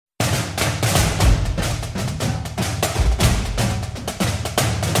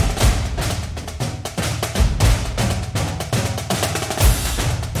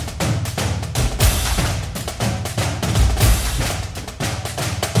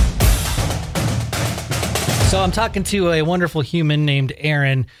So I'm talking to a wonderful human named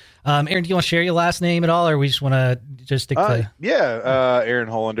Aaron. Aaron, do you want to share your last name at all, or we just want to just stick to... Aaron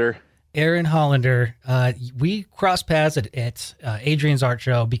Hollander. Aaron Hollander. We crossed paths at Adrian's art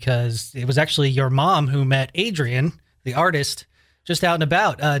show because it was actually your mom who met Adrian, the artist, just out and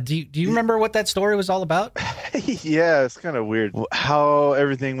about. Do you remember what that story was all about? Yeah, it's kind of weird. How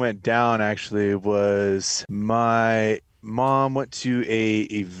everything went down actually was my mom went to a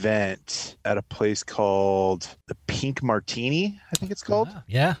event at a place called the Pink Martini, I think it's called.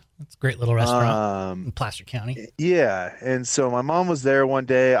 Yeah, that's a great little restaurant in Placer County. Yeah, and so my mom was there one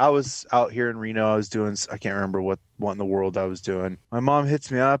day. I was out here in Reno. I can't remember what in the world I was doing. My mom hits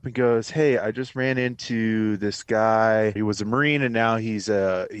me up and goes, "Hey, I just ran into this guy. He was a Marine and now he's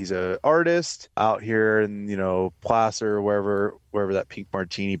a artist out here in, Placer or wherever that Pink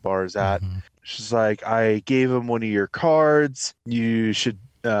Martini bar is at." Mm-hmm. She's like, "I gave him one of your cards. You should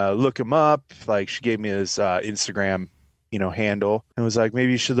look him up." Like, she gave me his Instagram, handle, and was like,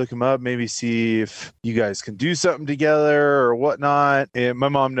 "Maybe you should look him up, maybe see if you guys can do something together or whatnot." And my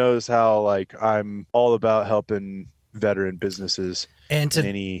mom knows how, like, I'm all about helping veteran businesses. And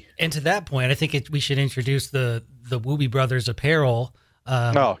to that point, I think we should introduce the Woobie Brothers Apparel.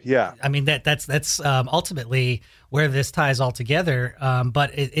 I mean, that's ultimately where this ties all together.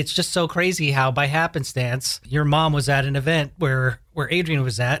 But it's just so crazy how by happenstance your mom was at an event where Adrian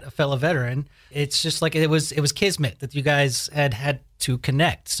was at, a fellow veteran. It's just like it was kismet that you guys had to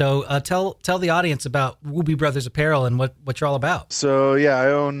connect. So tell the audience about Woobie Brothers Apparel and what you're all about. So yeah, I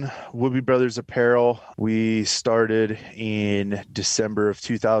own Woobie Brothers Apparel. We started in December of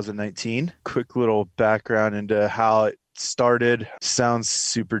 2019. Quick little background into how it started. Sounds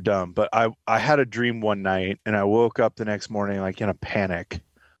super dumb, but I had a dream one night and I woke up the next morning like in a panic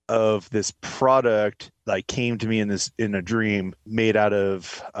of this product like came to me in a dream made out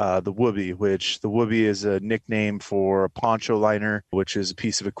of the Woobie, which the Woobie is a nickname for a poncho liner, which is a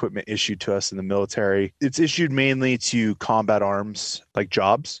piece of equipment issued to us in the military. It's issued mainly to combat arms like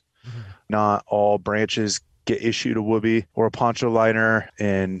jobs. Mm-hmm. Not all branches get issued a Woobie or a poncho liner,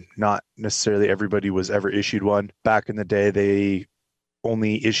 and not necessarily everybody was ever issued one. Back in the day, they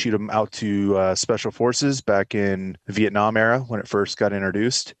only issued them out to special forces back in the Vietnam era when it first got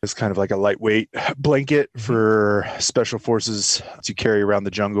introduced. It's kind of like a lightweight blanket for special forces to carry around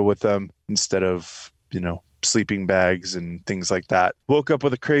the jungle with them instead of, sleeping bags and things like that. Woke up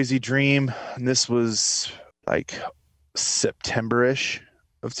with a crazy dream, and this was like September-ish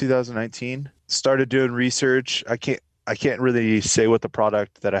of 2019. Started doing research. I can't really say what the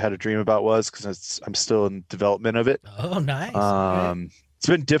product that I had a dream about was because I'm still in development of it. Oh, nice. It's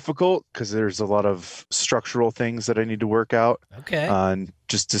been difficult because there's a lot of structural things that I need to work out. Okay. And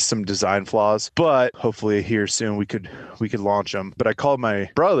just some design flaws, but hopefully here soon we could launch them. But I called my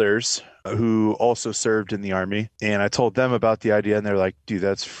brothers who also served in the Army, and I told them about the idea, and they're like, "Dude,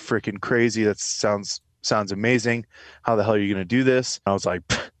 that's freaking crazy. That sounds amazing. How the hell are you going to do this?" And I was like,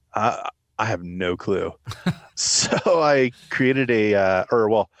 I have no clue. So I created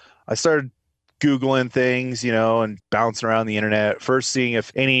I started Googling things, and bouncing around the internet, first seeing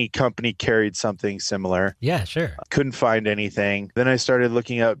if any company carried something similar. Yeah, sure. Couldn't find anything. Then I started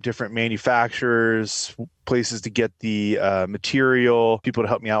looking up different manufacturers, places to get the material, people to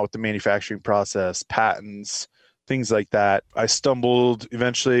help me out with the manufacturing process, patents, things like that. I stumbled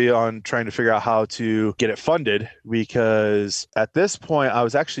eventually on trying to figure out how to get it funded, because at this point I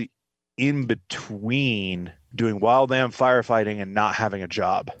was actually in between doing wildland firefighting and not having a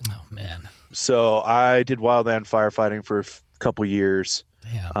job. Oh man. So I did wildland firefighting for a couple years.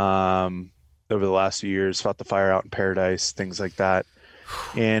 Damn. Over the last few years, fought the fire out in Paradise, things like that.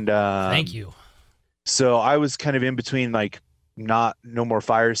 And thank you. So I was kind of in between, like, no more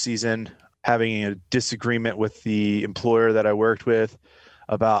fire season, having a disagreement with the employer that I worked with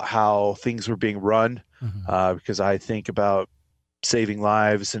about how things were being run, because I think about saving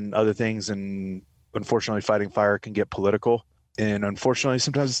lives and other things, and unfortunately fighting fire can get political, and unfortunately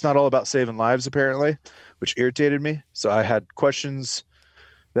sometimes it's not all about saving lives, apparently, which irritated me. So I had questions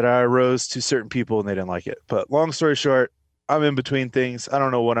that I arose to certain people and they didn't like it. But long story short, I'm in between things. I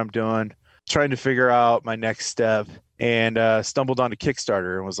don't know what I'm doing, trying to figure out my next step, and stumbled onto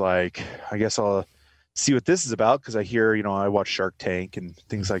Kickstarter and was like, I guess I'll see what this is about, because I hear, I watch Shark Tank and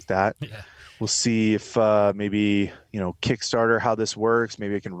things like that. Yeah. We'll see if maybe, Kickstarter, how this works.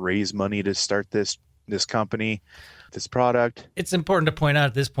 Maybe I can raise money to start this company, this product. It's important to point out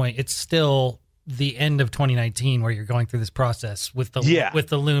at this point, it's still the end of 2019 where you're going through this process with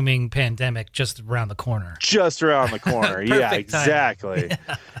the looming pandemic just around the corner. Yeah, exactly.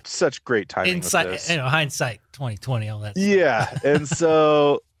 Yeah. Such great timing with this. Hindsight 2020, all that stuff. Yeah. And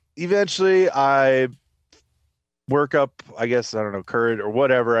so eventually I work up, I guess, I don't know, courage or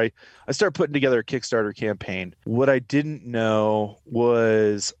whatever. I started putting together a Kickstarter campaign. What I didn't know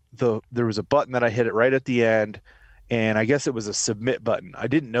was there was a button that I hit it right at the end, and I guess it was a submit button. I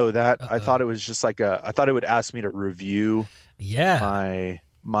didn't know that. I thought it was just like I thought it would ask me to review my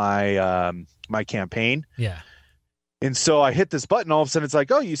campaign. Yeah. And so I hit this button, all of a sudden it's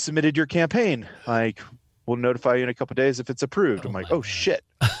like, oh, you submitted your campaign. Like, we'll notify you in a couple of days if it's approved. I'm like, oh shit.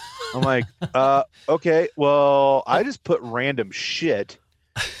 I'm like, okay, well, I just put random shit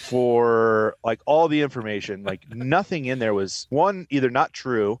for like all the information. Like nothing in there was, one, either not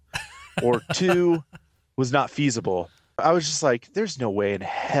true, or two, was not feasible. I was just like, there's no way in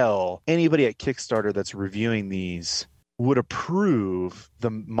hell anybody at Kickstarter that's reviewing these would approve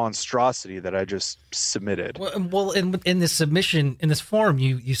the monstrosity that I just submitted. Well, in this submission, in this form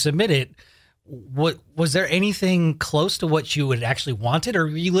you submitted, what was there anything close to what you would actually wanted, or were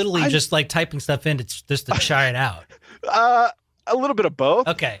you literally just like typing stuff in just to try it out? A little bit of both.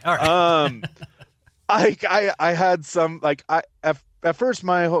 Okay, all right. I had some like at first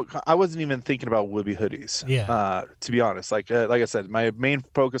I wasn't even thinking about Woobie hoodies. Yeah. To be honest, like I said, my main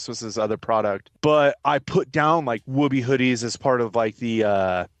focus was this other product, but I put down like Woobie hoodies as part of like the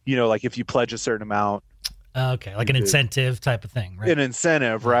like if you pledge a certain amount. Okay, like an incentive type of thing, right? An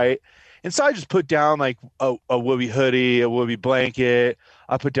incentive, right? And so I just put down like a Woobie hoodie, a Woobie blanket.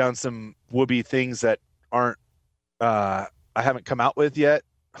 I put down some Woobie things that aren't I haven't come out with yet.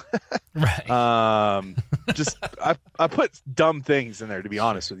 Right. Just I put dumb things in there, to be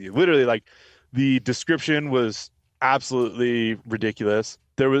honest with you. Literally, like the description was absolutely ridiculous.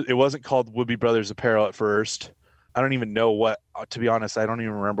 It wasn't called Woobie Brothers Apparel at first. I don't even know what, to be honest, I don't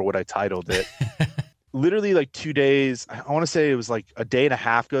even remember what I titled it. Literally like 2 days, I want to say it was like a day and a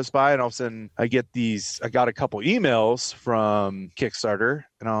half goes by, and all of a sudden I got a couple emails from Kickstarter,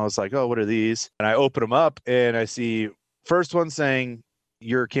 and I was like, oh, what are these? And I open them up and I see first one saying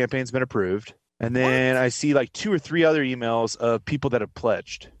your campaign's been approved. And then I see like 2 or 3 other emails of people that have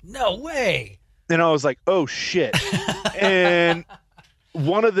pledged. No way. And I was like, oh shit. And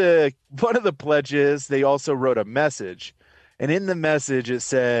one of the pledges, they also wrote a message. And in the message it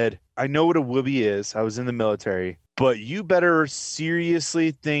said, I know what a Woobie is. I was in the military, but you better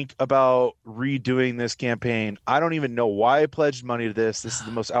seriously think about redoing this campaign. I don't even know why I pledged money to this. This is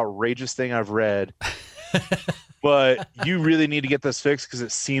the most outrageous thing I've read. But you really need to get this fixed because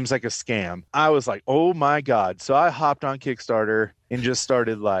it seems like a scam. I was like, oh my God. So I hopped on Kickstarter and just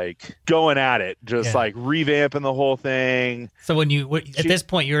started like going at it, just like revamping the whole thing. So at this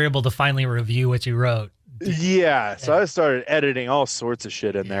point, you were able to finally review what you wrote. Yeah. So I started editing all sorts of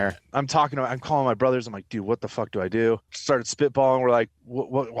shit in there. I'm calling my brothers. I'm like, dude, what the fuck do I do? Started spitballing. We're like,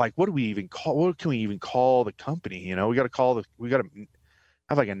 what do we even call, what can we even call the company? You know, we got to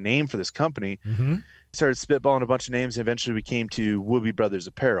have like a name for this company. Mm-hmm. Started spitballing a bunch of names, and eventually we came to Woobie Brothers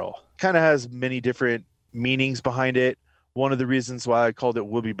Apparel. Kind of has many different meanings behind it. One of the reasons why I called it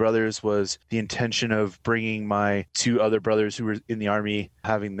Woobie Brothers was the intention of bringing my 2 other brothers who were in the Army,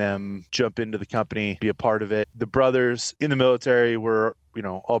 having them jump into the company, be a part of it. The brothers in the military were,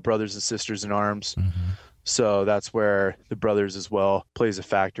 all brothers and sisters in arms. Mm-hmm. So that's where the brothers as well plays a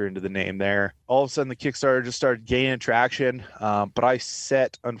factor into the name there. All of a sudden, the Kickstarter just started gaining traction.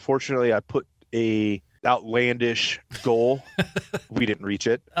 But unfortunately, I put a outlandish goal. We didn't reach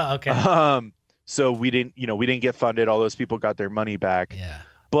it. Oh, okay. So we didn't get funded. All those people got their money back. Yeah.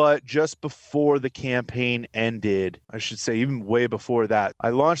 But just before the campaign ended, I should say even way before that, I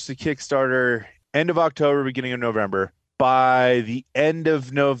launched the Kickstarter end of October, beginning of November. By the end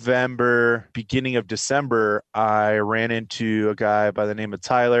of November, beginning of December, I ran into a guy by the name of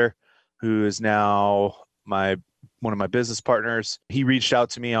Tyler, who is now one of my business partners. He reached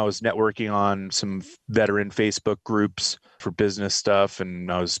out to me. I was networking on some veteran Facebook groups for business stuff,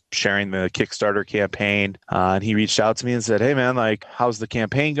 and I was sharing the Kickstarter campaign. And he reached out to me and said, hey man, like, how's the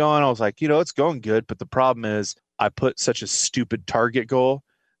campaign going? I was like, it's going good. But the problem is I put such a stupid target goal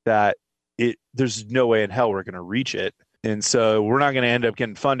that there's no way in hell we're going to reach it. And so we're not going to end up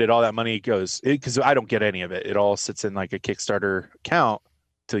getting funded. All that money goes, because I don't get any of it. It all sits in like a Kickstarter account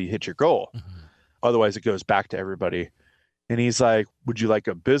until you hit your goal. Mm-hmm. Otherwise, it goes back to everybody. And he's like, would you like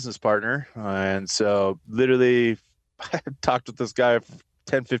a business partner? And so literally I talked with this guy for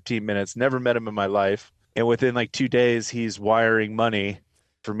 10, 15 minutes, never met him in my life. And within like 2 days, he's wiring money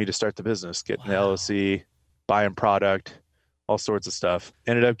for me to start the business, getting the LLC, buying product, all sorts of stuff.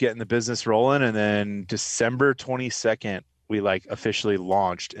 Ended up getting the business rolling. And then December 22nd, we like officially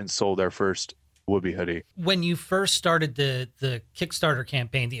launched and sold our first Woobie hoodie. When you first started the Kickstarter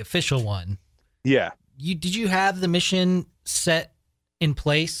campaign, the official one, yeah. Did you have the mission set in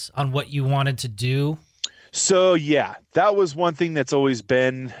place on what you wanted to do? So yeah, that was one thing that's always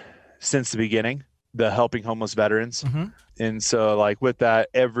been since the beginning, the helping homeless veterans. Mm-hmm. And so like with that,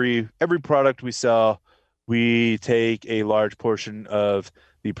 every product we sell, we take a large portion of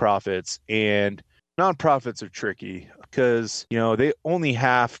the profits. And nonprofits are tricky because, they only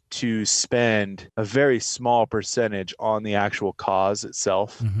have to spend a very small percentage on the actual cause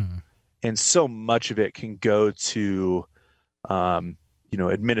itself. Mm-hmm. And so much of it can go to,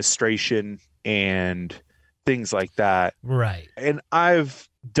 administration and things like that. Right. And I've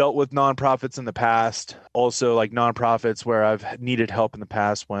dealt with nonprofits in the past, also like nonprofits where I've needed help in the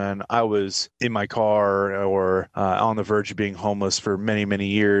past when I was in my car or on the verge of being homeless for many, many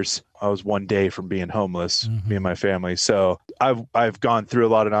years. I was one day from being homeless, me and my family. So I've gone through a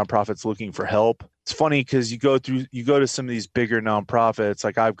lot of nonprofits looking for help. It's funny because you go to some of these bigger nonprofits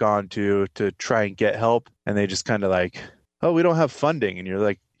like I've gone to try and get help, and they just kind of like, oh, we don't have funding. And you're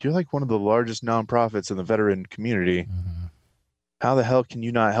like one of the largest nonprofits in the veteran community. Mm-hmm. How the hell can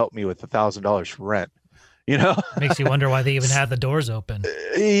you not help me with $1,000 for rent? Makes you wonder why they even had the doors open.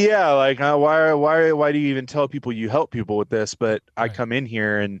 Yeah, like why do you even tell people you help people with this? But I Right. come in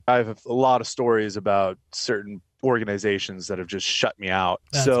here and I have a lot of stories about certain organizations that have just shut me out.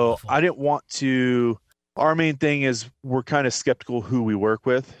 That's so awful. I didn't want to. Our main thing is we're kind of skeptical who we work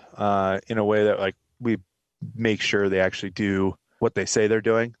with, in a way that like we make sure they actually do what they say they're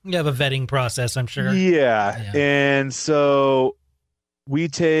doing. You have a vetting process, I'm sure. Yeah. And so we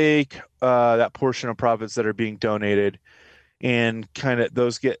take that portion of profits that are being donated and kind of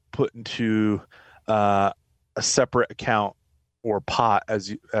those get put into a separate account or pot,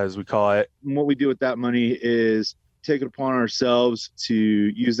 as we call it. And what we do with that money is take it upon ourselves to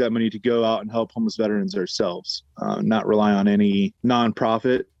use that money to go out and help homeless veterans ourselves, not rely on any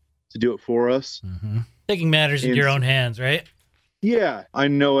nonprofit to do it for us. Mm-hmm. Taking matters in your own hands, right? Yeah, I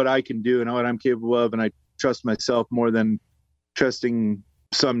know what I can do and what I'm capable of, and I trust myself more than trusting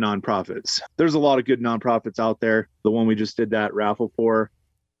some nonprofits. There's a lot of good nonprofits out there. The one we just did that raffle for,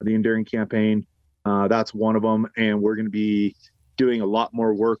 the Enduring Campaign, that's one of them, and we're going to be doing a lot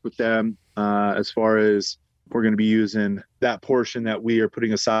more work with them, as far as we're going to be using that portion that we are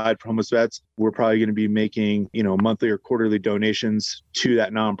putting aside for homeless vets. We're probably going to be making, monthly or quarterly donations to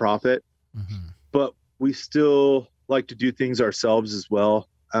that nonprofit. Mm-hmm. But we still like to do things ourselves as well.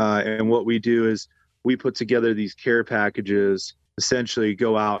 And what we do is we put together these care packages, essentially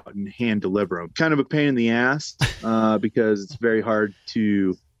go out and hand deliver them. Kind of a pain in the ass, because it's very hard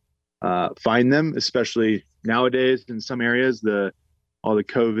to find them, especially nowadays in some areas, all the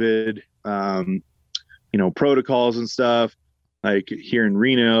COVID, protocols and stuff. Like here in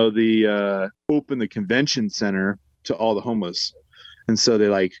Reno, they opened the convention center to all the homeless. And so they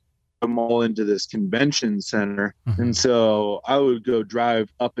like them all into this convention center. Mm-hmm. And so I would go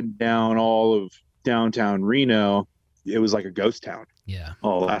drive up and down all of downtown Reno. It was like a ghost town. Yeah.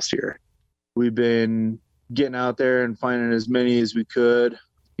 All last year. We've been getting out there and finding as many as we could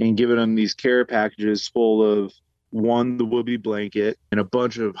and giving them these care packages full of the Woobie blanket and a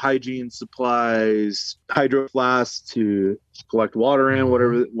bunch of hygiene supplies, hydro flasks to collect water in,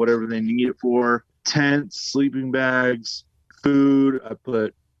 whatever they need it for, tents, sleeping bags, food. I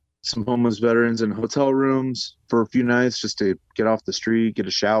put some homeless veterans in hotel rooms for a few nights just to get off the street, get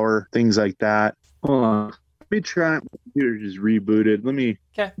a shower, things like that. Hold on. Let me try. My computer just rebooted.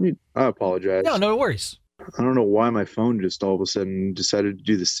 I apologize. No worries. I don't know why my phone just all of a sudden decided to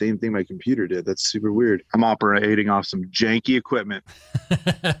do the same thing my computer did. That's super weird. I'm operating off some janky equipment.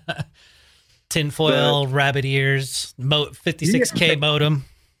 Tinfoil, rabbit ears, 56K modem.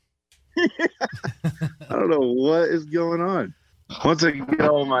 I don't know what is going on. Once I get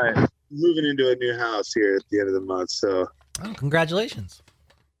moving into a new house here at the end of the month. So, congratulations.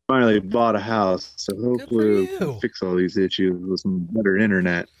 Finally bought a house. So hopefully we'll fix all these issues with some better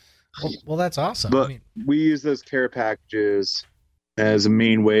internet. Well, that's awesome. But we use those care packages as a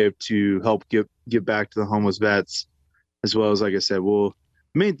main way to help give back to the homeless vets, as well as, like I said,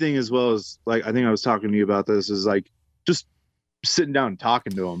 main thing as well as, like, I think I was talking to you about this, is like just sitting down and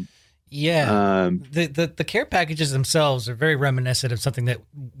talking to them. Yeah. The care packages themselves are very reminiscent of something that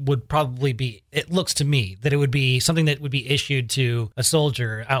would probably be, it looks to me that it would be something that would be issued to a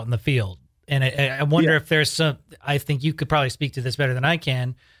soldier out in the field. And I wonder if there's I think you could probably speak to this better than I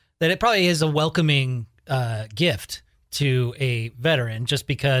can, that it probably is a welcoming gift to a veteran, just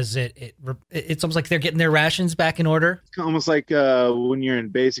because it's almost like they're getting their rations back in order. It's almost like when you're in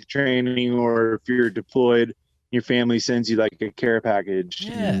basic training, or if you're deployed, your family sends you like a care package.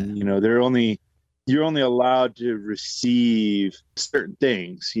 Yeah. And, you're only allowed to receive certain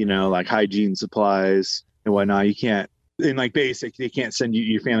things, like hygiene supplies and whatnot. You can't, in like basic, they can't send you,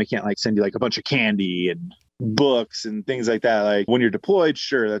 your family can't like send you like a bunch of candy and books and things like that. Like when you're deployed,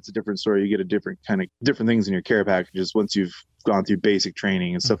 sure, that's a different story. You get a different things in your care packages once you've gone through basic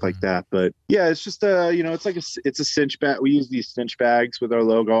training and stuff like that. But yeah, it's just it's like it's a cinch bag. We use these cinch bags with our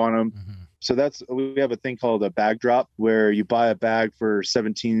logo on them. So we have a thing called a bag drop, where you buy a bag for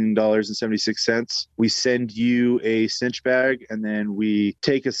 $17.76. We send you a cinch bag, and then we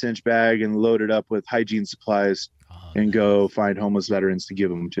take a cinch bag and load it up with hygiene supplies and go find homeless veterans to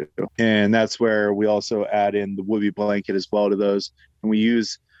give them to. And that's where we also add in the Woobie blanket as well to those. And we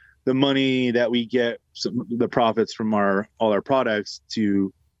use the money that we get, the profits from all our products,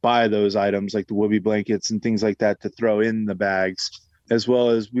 to buy those items like the Woobie blankets and things like that to throw in the bags. As well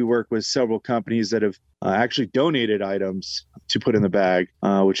as we work with several companies that have actually donated items to put in the bag,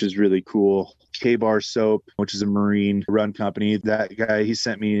 which is really cool. K-Bar Soap, which is a Marine run company. That guy, he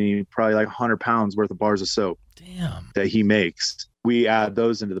sent me probably like 100 pounds worth of bars of soap. Damn. That he makes. We add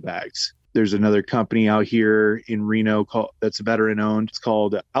those into the bags. There's another company out here in Reno that's veteran owned. It's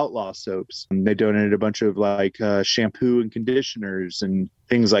called Outlaw Soaps. And they donated a bunch of like shampoo and conditioners and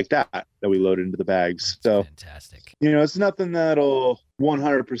things like that we load into the bags. That's so fantastic. It's nothing that'll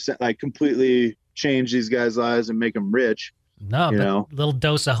 100% like completely change these guys' lives and make them rich. No, but a little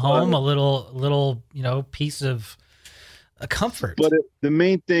dose of home, a little piece of a comfort. But the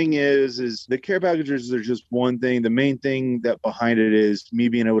main thing is the care packages are just one thing. The main thing that behind it is me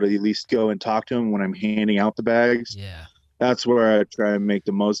being able to at least go and talk to them when I'm handing out the bags. Yeah. That's where I try and make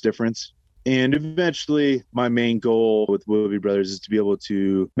the most difference. And eventually my main goal with Woobie Brothers is to be able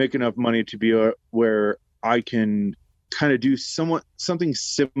to make enough money to be where I can kind of do something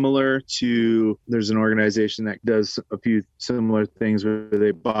similar to, there's an organization that does a few similar things where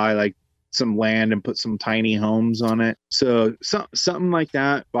they buy like some land and put some tiny homes on it. So something like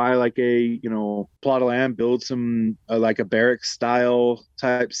that, buy like a, plot of land, build some like a barrack style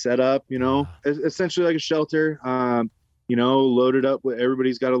type setup, essentially like a shelter, load it up with,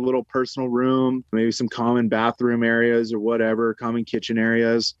 everybody's got a little personal room, maybe some common bathroom areas or whatever, common kitchen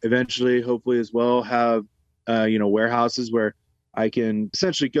areas. Eventually, hopefully as well, have, warehouses where I can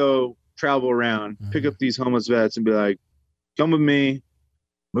essentially go travel around, pick up these homeless vets and be like, come with me,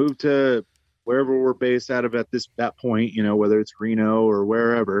 move to wherever we're based out of at that point, whether it's Reno or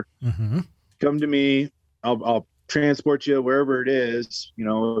wherever. Come to me. I'll transport you wherever it is.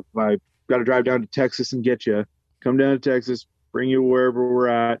 If I got to drive down to Texas and get you, come down to Texas, bring you wherever we're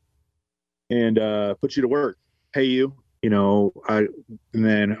at, and put you to work, pay you. And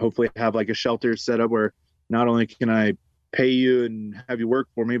then hopefully have like a shelter set up where not only can I pay you and have you work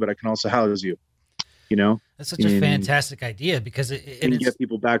for me, but I can also house you. That's such a fantastic idea, because it get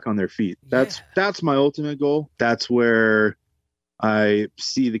people back on their feet. That's my ultimate goal. That's where I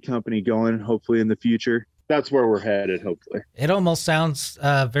see the company going, hopefully in the future. That's where we're headed, hopefully. It almost sounds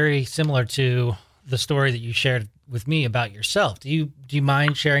very similar to the story that you shared with me about yourself. Do you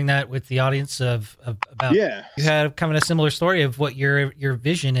mind sharing that with the audience about? Yeah, you had kind of a similar story of what your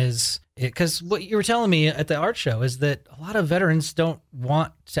vision is. Because what you were telling me at the art show is that a lot of veterans don't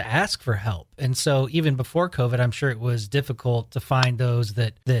want to ask for help. And so even before COVID, I'm sure it was difficult to find those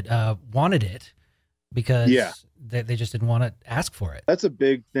that wanted it, because they just didn't want to ask for it. That's a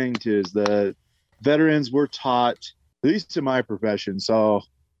big thing too, is the veterans were taught, at least in my profession. So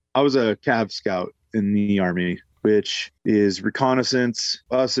I was a Cav Scout in the Army, which is reconnaissance.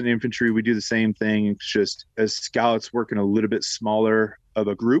 Us in infantry, we do the same thing. It's just as scouts working a little bit smaller of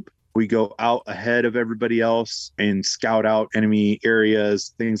a group. We go out ahead of everybody else and scout out enemy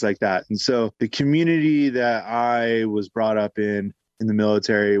areas, things like that. And so the community that I was brought up in the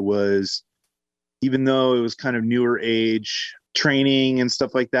military was, even though it was kind of newer age training and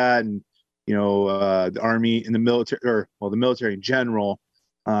stuff like that, and, the Army and the military, the military in general,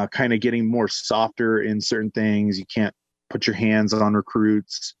 kind of getting more softer in certain things. You can't put your hands on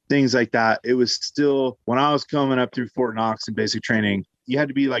recruits, things like that. It was still, when I was coming up through Fort Knox in basic training, you had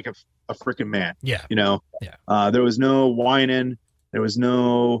to be like a freaking man. Yeah. There was no whining. There was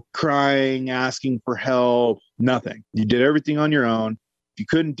no crying, asking for help, nothing. You did everything on your own. If you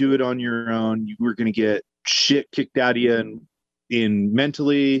couldn't do it on your own, you were going to get shit kicked out of you in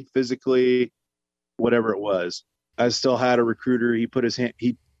mentally, physically, whatever it was. I still had a recruiter. He put his hand,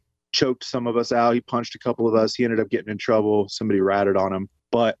 he choked some of us out. He punched a couple of us. He ended up getting in trouble. Somebody ratted on him.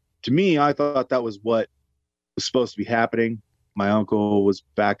 But to me, I thought that was what was supposed to be happening. My uncle was,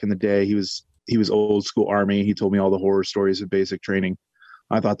 back in the day, he was old school Army. He told me all the horror stories of basic training.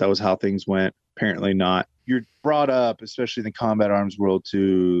 I thought that was how things went. Apparently not. You're brought up, especially in the combat arms world,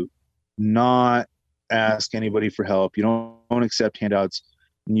 to not ask anybody for help. You don't accept handouts.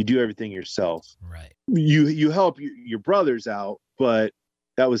 and you do everything yourself. Right. You help your brothers out, but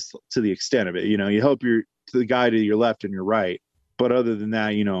that was to the extent of it. You help to the guy to your left and your right. But other than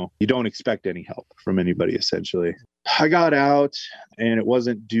that, you don't expect any help from anybody, essentially. I got out, and it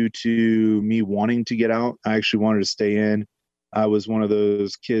wasn't due to me wanting to get out. I actually wanted to stay in. I was one of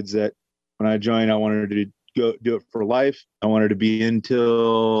those kids that when I joined, I wanted to go do it for life. I wanted to be in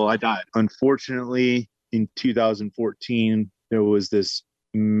till I died. Unfortunately, in 2014, there was this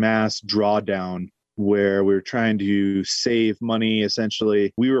mass drawdown where we were trying to save money.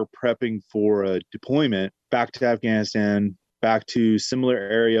 Essentially, we were prepping for a deployment back to Afghanistan, back to similar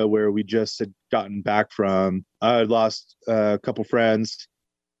area where we just had gotten back from. I had lost a couple friends.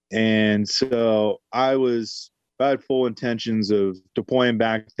 And so I had full intentions of deploying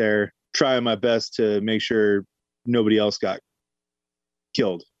back there, trying my best to make sure nobody else got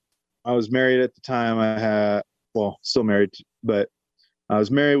killed. I was married at the time. Still married, but I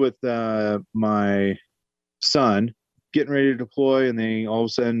was married with my son, getting ready to deploy. And then all of a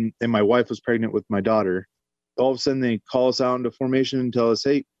sudden, and my wife was pregnant with my daughter. All of a sudden, they call us out into formation and tell us,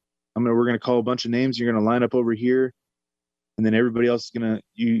 hey, we're going to call a bunch of names. You're going to line up over here. And then everybody else is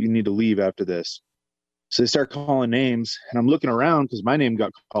you need to leave after this. So they start calling names, and I'm looking around because my name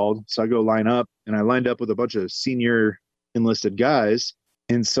got called. So I go line up, and I lined up with a bunch of senior enlisted guys.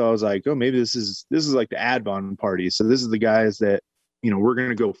 And so I was like, oh, maybe this is like the ADVON party. So this is the guys that, we're going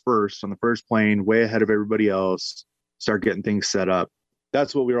to go first on the first plane, way ahead of everybody else, start getting things set up.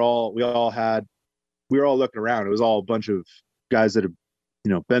 That's what we were all looking around. It was all a bunch of guys that have,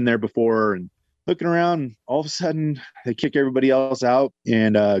 been there before and looking around. All of a sudden they kick everybody else out,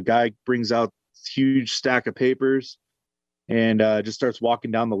 and a guy brings out this huge stack of papers and just starts walking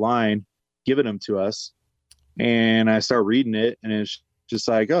down the line, giving them to us. And I start reading it, and it's just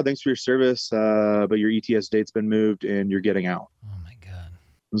like, oh, thanks for your service. But your ETS date's been moved and you're getting out. Oh my God.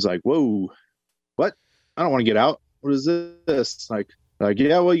 I was like, whoa, what? I don't want to get out. What is this? Like,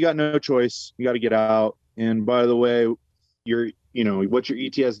 yeah, well, you got no choice. You got to get out. And by the way, what your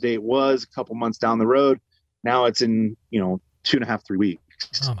ETS date was a couple months down the road. Now it's in, 2.5, 3 weeks.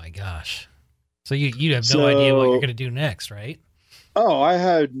 Oh my gosh. So you have no idea what you're going to do next, right? Oh, I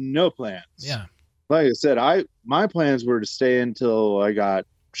had no plans. Yeah. Like I said, my plans were to stay until I got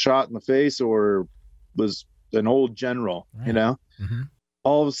shot in the face or was an old general, right. Mm-hmm.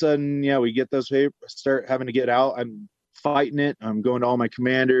 All of a sudden, yeah, we get those papers, start having to get out. I'm fighting it. I'm going to all my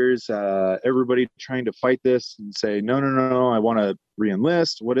commanders, everybody trying to fight this and say, no, I want to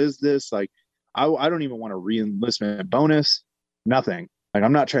re-enlist. What is this? Like, I don't even want a re-enlistment bonus, nothing. Like,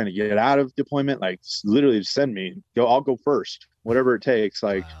 I'm not trying to get out of deployment. Like, literally send me, I'll go first, whatever it takes,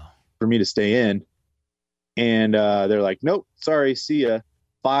 like, for me to stay in. And they're like, nope, sorry, see ya.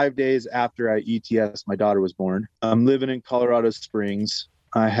 5 days after I ETS, my daughter was born. I'm living in Colorado Springs.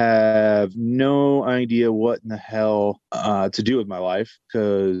 I have no idea what in the hell to do with my life,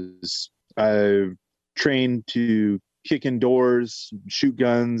 because I've trained to kick in doors, shoot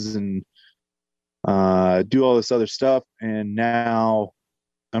guns, and do all this other stuff. And now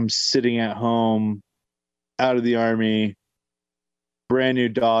I'm sitting at home, out of the Army, brand new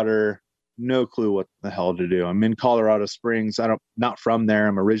daughter, no clue what the hell to do. I'm in Colorado Springs. Not from there.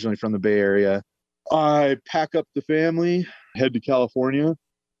 I'm originally from the Bay Area. I pack up the family, head to California,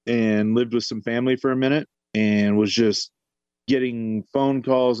 and lived with some family for a minute, and was just getting phone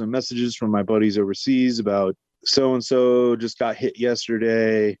calls and messages from my buddies overseas about so-and-so just got hit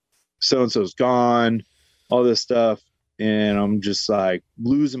yesterday, so-and-so's gone, all this stuff. And I'm just like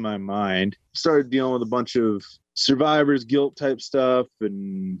losing my mind. Started dealing with a bunch of survivor's guilt type stuff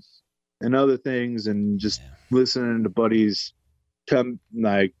and other things, and just listening to buddies come,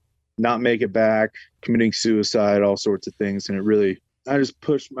 like, not make it back, committing suicide, all sorts of things. And I just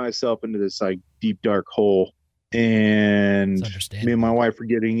pushed myself into this like deep, dark hole. And me and my wife were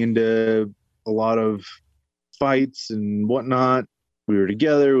getting into a lot of fights and whatnot. We were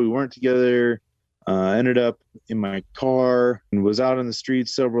together, we weren't together. Ended up in my car and was out on the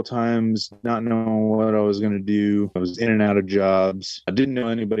streets several times, not knowing what I was going to do. I was in and out of jobs. I didn't know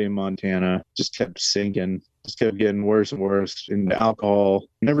anybody in Montana. Just kept sinking. Just kept getting worse and worse into alcohol.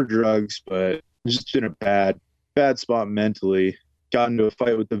 Never drugs, but just in a bad spot mentally. Got into a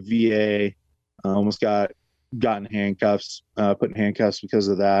fight with the VA. Almost got in handcuffs, put in handcuffs because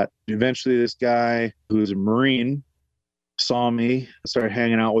of that. Eventually, this guy who was a Marine saw me, started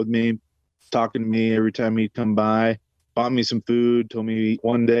hanging out with me, talking to me every time he'd come by, bought me some food, told me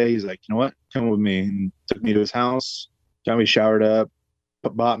one day, he's like, you know what, come with me, and took me to his house, got me showered up,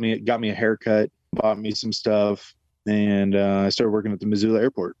 got me a haircut, bought me some stuff, and I started working at the Missoula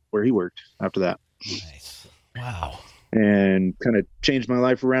airport where he worked after that. Nice. Wow. and kind of changed my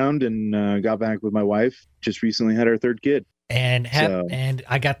life around, and got back with my wife. Just recently had our third kid. And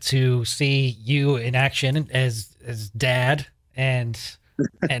I got to see you in action as dad and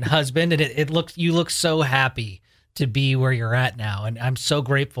husband, and you look so happy to be where you're at now, and I'm so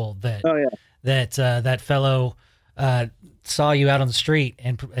grateful that that fellow saw you out on the street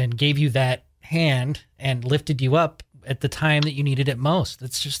and gave you that hand and lifted you up at the time that you needed it most.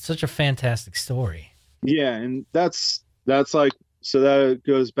 It's just such a fantastic story. Yeah, and that's like, so that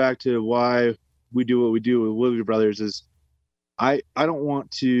goes back to why we do what we do with Woobie Brothers. Is I don't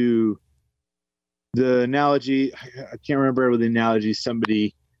want to, the analogy, I can't remember the analogy,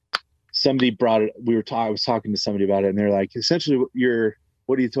 somebody brought it. I was talking to somebody about it, and they're like, essentially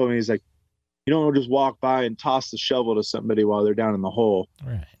what he told me is like, you don't just walk by and toss the shovel to somebody while they're down in the hole.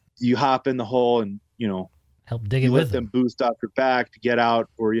 Right. You hop in the hole and, help dig it with them. Boost off your back to get out,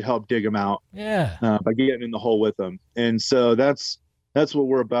 or you help dig them out. Yeah. By getting in the hole with them. And so that's what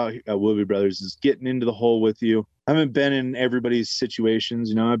we're about at Woobie Brothers, is getting into the hole with you. I haven't been in everybody's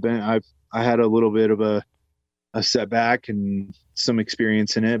situations. I had a little bit of a setback and some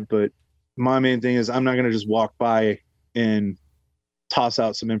experience in it, but my main thing is I'm not going to just walk by and toss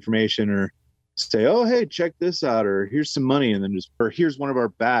out some information or say, oh, hey, check this out, or here's some money, and then or here's one of our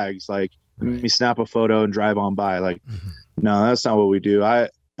bags, like, right, let me snap a photo and drive on by. Like, no, that's not what we do. I've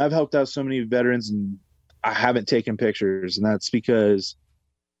helped out so many veterans, and I haven't taken pictures, and that's because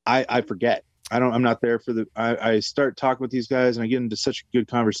I forget. I'm not there for I start talking with these guys, and I get into such a good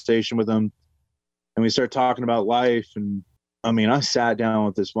conversation with them, and we start talking about life. And I mean, I sat down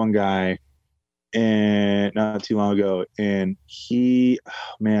with this one guy and not too long ago, and it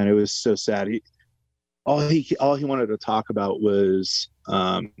was so sad. All he wanted to talk about was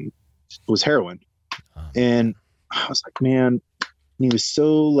heroin. And I was like, man, he was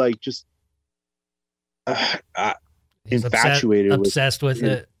so like, just infatuated, obsessed with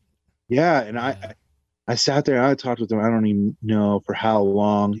it. Yeah. And I sat there, I talked with him, I don't even know for how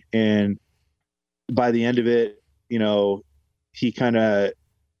long. And by the end of it, we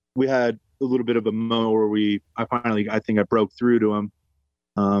had a little bit of a moment where I think I broke through to him.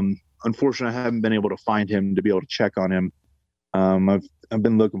 Unfortunately, I haven't been able to find him to be able to check on him. I've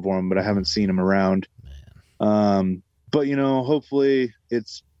been looking for him, but I haven't seen him around. But hopefully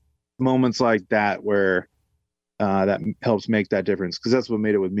it's moments like that where that helps make that difference, because that's what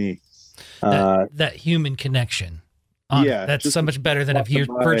made it with me. That human connection. That's so much better than a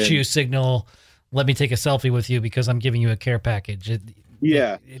virtue signal. Let me take a selfie with you because I'm giving you a care package. It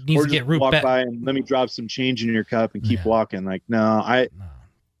needs to get root back. By and let me drop some change in your cup and keep walking. Like, no, I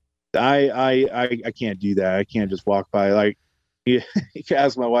can't do that. I can't just walk by. Like, you can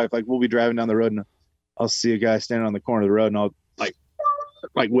ask my wife, like, we'll be driving down the road and I'll see a guy standing on the corner of the road, and I'll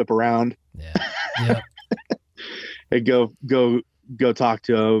like whip around. Yeah. And go talk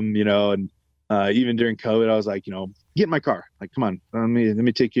to him, and even during COVID, I was like, get in my car. Like, come on, let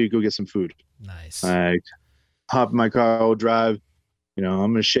me take you to go get some food. Nice. Like, hop in my car, I'll drive.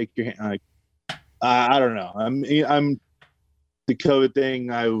 I'm gonna shake your hand. Like, I don't know. I'm the COVID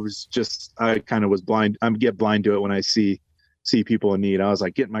thing. I kind of was blind. I get blind to it when I see people in need. I was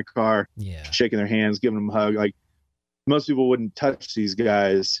like, get in my car, shaking their hands, giving them a hug. Like, most people wouldn't touch these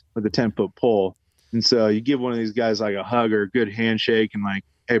guys with a 10-foot pole. And so you give one of these guys like a hug or a good handshake and like,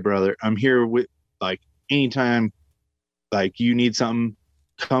 hey brother, I'm here with, like, anytime like you need something,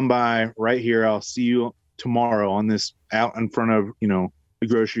 come by right here. I'll see you tomorrow on this out in front of, the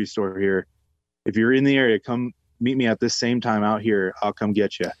grocery store here. If you're in the area, come meet me at this same time out here. I'll come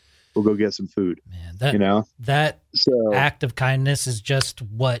get you. We'll go get some food. Man, that act of kindness is just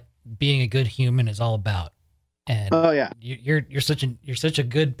what being a good human is all about. And you're such a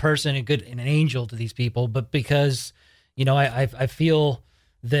good person, and an angel to these people. But because, I feel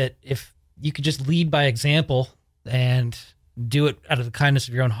that if you could just lead by example and do it out of the kindness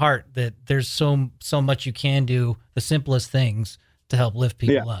of your own heart, that there's so much you can do, the simplest things, to help lift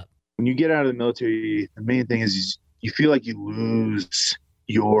people up. When you get out of the military, the main thing is you feel like you lose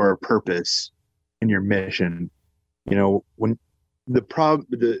your purpose and your mission. When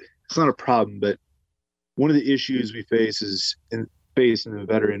it's not a problem, but one of the issues we face in the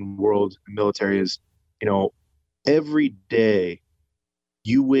veteran world and military is, every day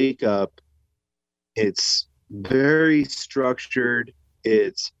you wake up, it's very structured.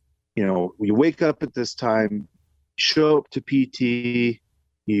 It's, you wake up at this time, show up to PT,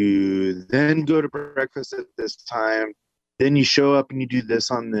 you then go to breakfast at this time, then you show up and you do this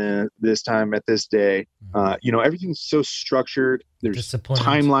on this time at this day. Everything's so structured. There's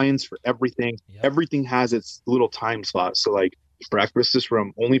timelines for everything. Yep. Everything has its little time slot. So like breakfast is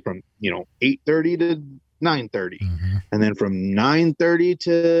only from 8:30 to 9:30. And then from 9:30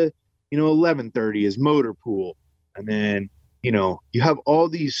 to 11:30 is motor pool. And then you have all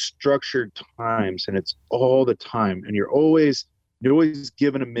these structured times, and it's all the time, and you're always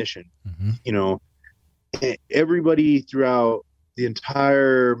given a mission. Everybody throughout the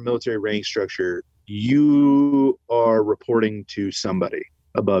entire military rank structure, you are reporting to somebody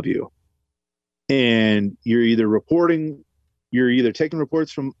above you, and you're either taking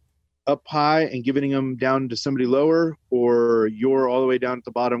reports from up high and giving them down to somebody lower, or you're all the way down at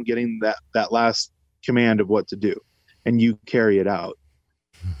the bottom getting that last command of what to do, and you carry it out.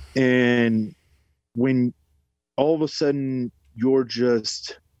 And when all of a sudden you're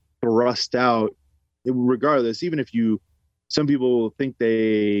just thrust out, regardless, even if some people think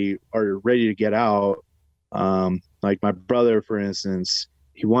they are ready to get out, like my brother, for instance,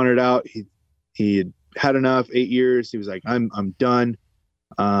 he wanted out. He had enough. 8 years. He was like, I'm done.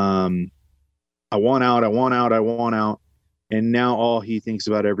 I want out. And now all he thinks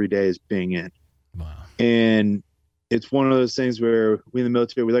about every day is being in. Wow. And it's one of those things where we in the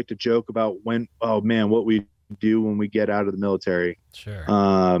military, we like to joke about what we do when we get out of the military. Sure.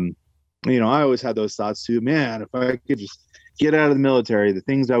 I always had those thoughts too, man, if I could just get out of the military, the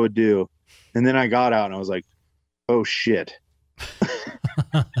things I would do. And then I got out and I was like, oh shit.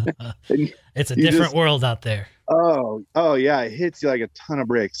 It's a different world out there. Oh yeah. It hits you like a ton of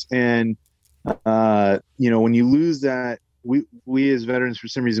bricks. And, when you lose that, we as veterans, for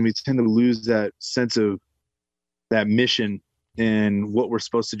some reason, we tend to lose that sense of that mission and what we're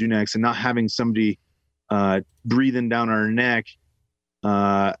supposed to do next, and not having somebody, breathing down our neck,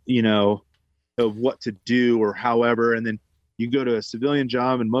 of what to do or however. And then you go to a civilian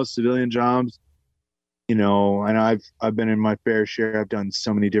job, and most civilian jobs, and I've been in my fair share. I've done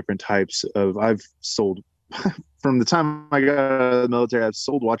so many different types I've sold from the time I got out of the military. I've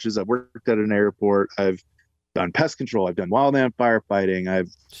sold watches. I've worked at an airport. I've done pest control. I've done wildland firefighting. I've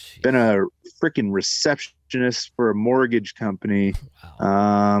been a freaking receptionist for a mortgage company.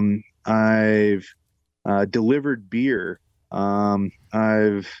 Wow. I've delivered beer. What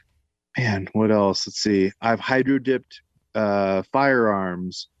else? Let's see. I've hydro dipped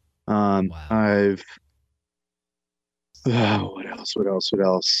firearms. Wow. What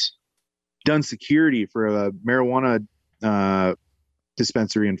else? Done security for a marijuana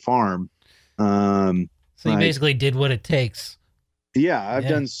dispensary and farm. So you basically did what it takes. Yeah, I've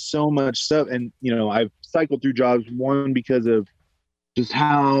done so much stuff, and I've cycled through jobs. One, because of just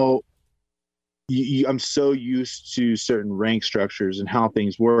how I'm so used to certain rank structures and how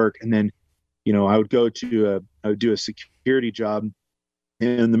things work. And then, I would do a security job,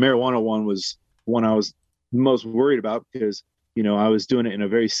 and the marijuana one was one I was most worried about because, I was doing it in a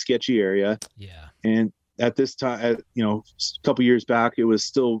very sketchy area. Yeah. And at this time, a couple years back, it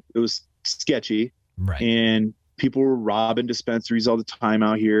was sketchy. Right. And people were robbing dispensaries all the time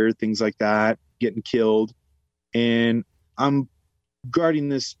out here, things like that, getting killed. And I'm guarding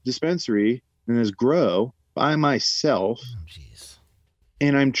this dispensary and this grow by myself. Oh, jeez.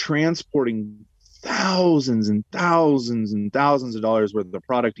 And I'm transporting thousands and thousands and thousands of dollars worth of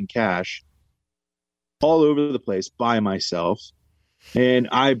product in cash all over the place by myself. And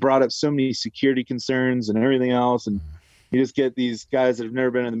I brought up so many security concerns and everything else. And you just get these guys that have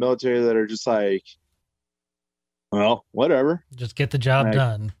never been in the military that are just like, well, whatever. Just get the job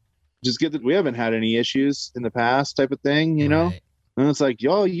done. We haven't had any issues in the past type of thing, know? And it's like,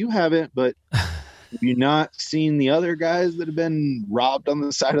 y'all, you haven't, but have you not seen the other guys that have been robbed on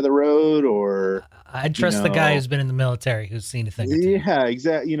the side of the road? Or I trust the guy who's been in the military, who's seen a thing or two. Yeah,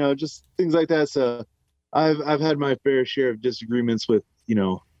 exactly. Just things like that. So I've had my fair share of disagreements with,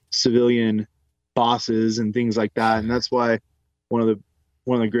 civilian bosses and things like that. And that's why one of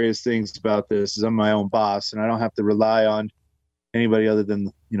the greatest things about this is I'm my own boss, and I don't have to rely on anybody other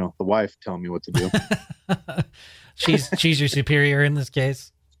than, the wife telling me what to do. She's your superior in this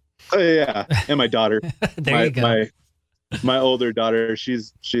case. Oh yeah. And my daughter. You go. My older daughter,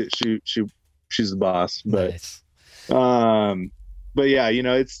 she's the boss. But nice. But yeah,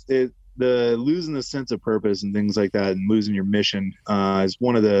 the losing the sense of purpose and things like that, and losing your mission is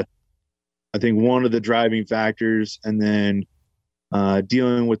one of the driving factors. And then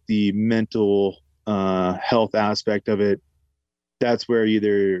dealing with the mental health aspect of it, that's where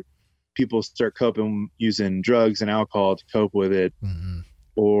either people start coping using drugs and alcohol to cope with it,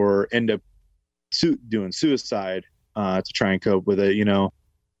 or end up doing suicide to try and cope with it.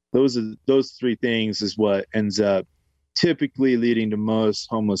 Those three things is what ends up typically leading to most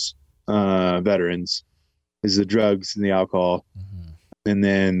homeless veterans, is the drugs and the alcohol. And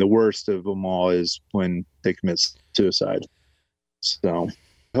then the worst of them all is when they commit suicide. So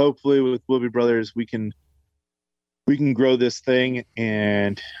hopefully with Woobie Brothers, we can we can grow this thing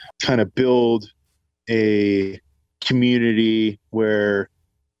and kind of build a community where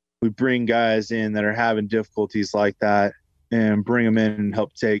we bring guys in that are having difficulties like that and bring them in and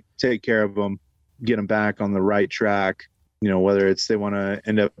help take care of them, get them back on the right track. You know, whether it's they want to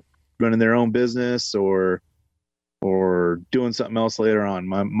end up running their own business or doing something else later on.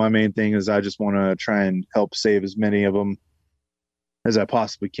 My main thing is I just want to try and help save as many of them as I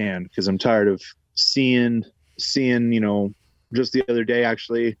possibly can, because I'm tired of seeing, you know, just the other day,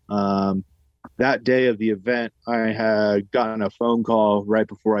 actually, that day of the event, I had gotten a phone call right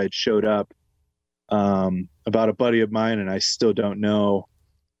before I had showed up, about a buddy of mine. And I still don't know,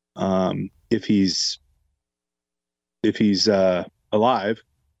 if he's alive.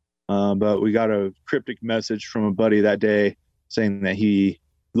 But we got a cryptic message from a buddy that day saying that he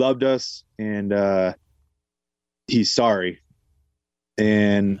loved us and, he's sorry.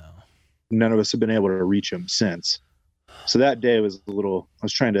 And none of us have been able to reach him since. So that day was I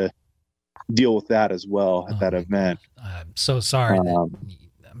was trying to deal with that as well at that event. I'm so sorry.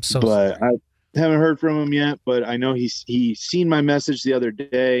 I'm so but sorry. I haven't heard from him yet, but I know he's seen my message the other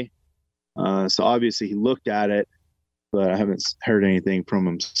day. So obviously he looked at it, but I haven't heard anything from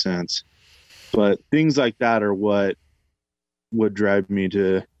him since. But things like that are what would drive me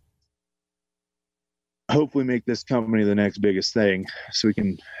to hopefully make this company the next biggest thing, so we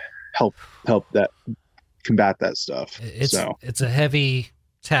can help that combat that stuff. It's a heavy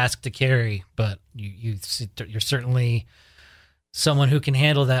task to carry, but you're certainly someone who can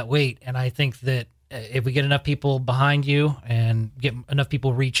handle that weight. And I think that if we get enough people behind you and get enough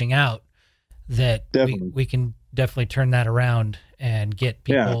people reaching out, that we can definitely turn that around and get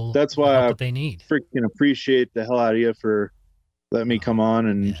people that's why the help that they need. Freaking appreciate the hell out of you for letting me come on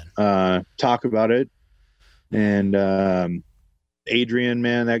and talk about it. And Adrian,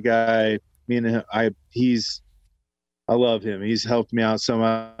 man, that guy, me and him, I love him. He's helped me out so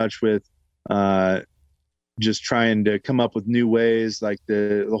much with just trying to come up with new ways, like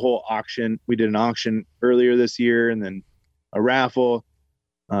the whole auction. We did an auction earlier this year and then a raffle.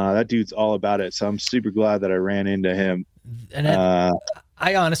 That dude's all about it. So I'm super glad that I ran into him. And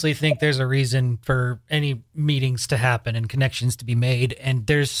I honestly think there's a reason for any meetings to happen and connections to be made. And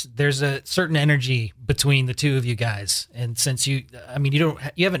there's a certain energy between the two of you guys. And since you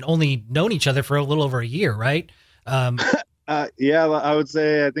haven't only known each other for a little over a year, right? Yeah, I would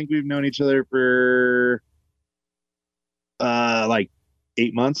say, I think we've known each other for like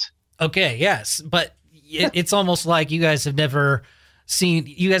 8 months. Okay. Yes. But it's almost like you guys have never seen,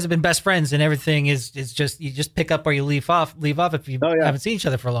 you guys have been best friends and everything is just, you just pick up where you leave off if you haven't seen each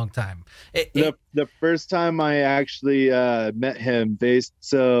other for a long time. The first time I actually met him,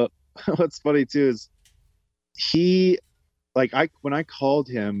 so what's funny too is when I called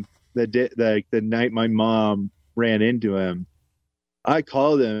him the night my mom ran into him, I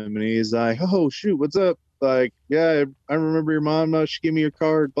called him and he's like, "Oh shoot, what's up?" Like, "Yeah, I remember your mom. She gave me your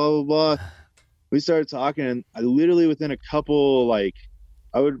card, blah blah blah." We started talking, and I literally within a couple, like,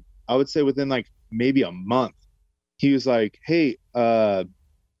 I would say within like maybe a month, he was like, "Hey, can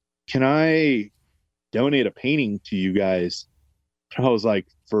I donate a painting to you guys?" I was like,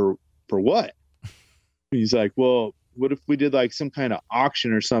 for what? He's like, "Well, what if we did like some kind of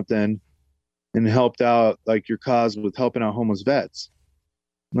auction or something and helped out like your cause with helping out homeless vets?"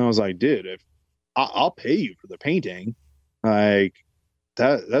 And I was like, "Dude, if I'll pay you for the painting, like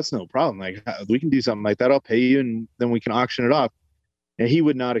that's no problem. Like, we can do something like that. I'll pay you, and then we can auction it off." And he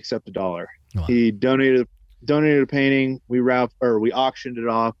would not accept $1. Wow. He donated a painting. We auctioned it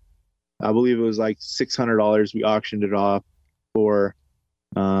off. I believe it was like $600. We auctioned it off for,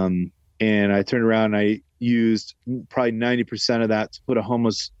 and I turned around and I used probably 90% of that to put a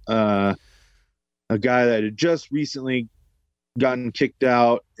homeless, a guy that had just recently gotten kicked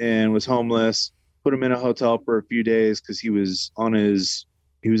out and was homeless, put him in a hotel for a few days because he was on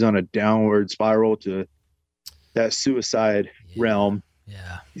a downward spiral to that suicide realm.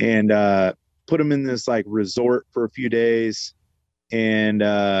 Yeah. And put him in this like resort for a few days and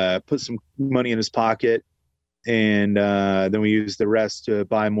put some money in his pocket. And then we used the rest to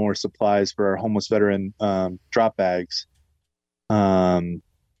buy more supplies for our homeless veteran drop bags. And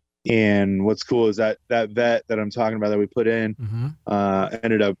what's cool is that vet that I'm talking about that we put in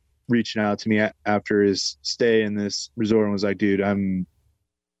ended up reaching out to me after his stay in this resort and was like, "Dude, I'm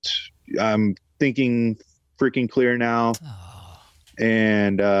thinking freaking clear now." Oh.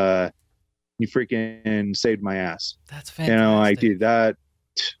 And you freaking saved my ass. That's fantastic. You know, like, dude, that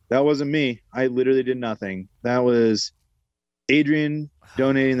wasn't me. I literally did nothing. That was Adrian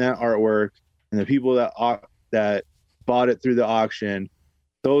donating that artwork, and the people that bought it through the auction.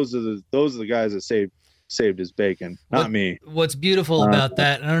 Those are the guys that saved his bacon, not me. What's beautiful about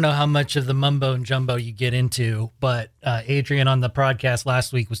that, I don't know how much of the mumbo and jumbo you get into, but Adrian on the podcast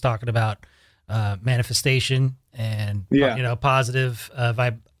last week was talking about manifestation and positive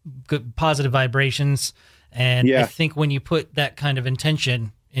positive vibrations. And I think when you put that kind of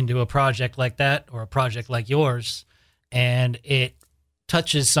intention into a project like that, or a project like yours, and it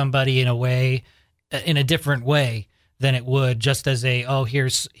touches somebody in a different way than it would just as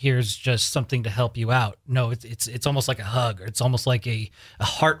here's just something to help you out. No, it's almost like a hug, or it's almost like a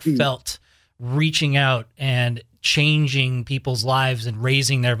heartfelt reaching out and changing people's lives and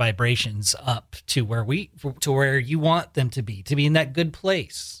raising their vibrations up to where you want them to be in that good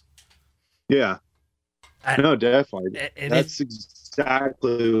place. Yeah. No, definitely. That's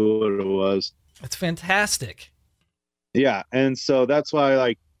exactly what it was. It's fantastic. Yeah. And so that's why,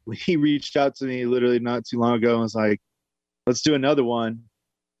 like, when he reached out to me literally not too long ago and was like, let's do another one.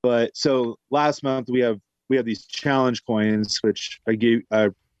 But so last month we have these challenge coins, which I gave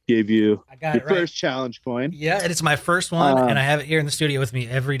you your first challenge coin. Yeah, and it's my first one, and I have it here in the studio with me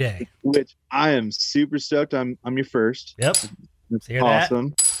every day. Which I am super stoked. I'm your first. Yep. That's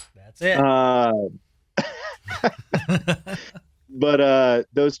awesome. That's it. But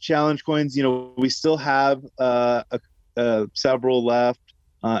those challenge coins, we still have several left.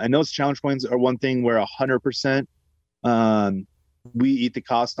 And those challenge coins are one thing where 100% we eat the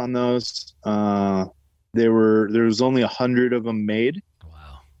cost on those. There was only 100 of them made.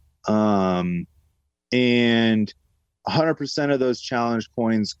 Wow. And 100% of those challenge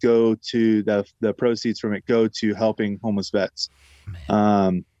coins go to the proceeds from it go to helping homeless vets.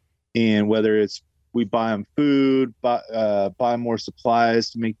 And whether it's we buy them food, buy more supplies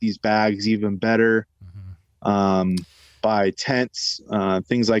to make these bags even better. Buy tents,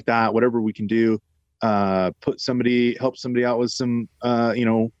 things like that, whatever we can do, help somebody out with some,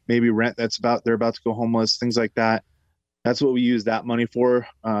 maybe rent they're about to go homeless, things like that. That's what we use that money for,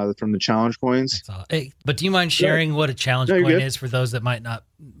 from the challenge coins. Hey, but do you mind sharing what a challenge coin is for those that might not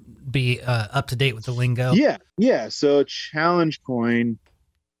be up to date with the lingo? Yeah. So a challenge coin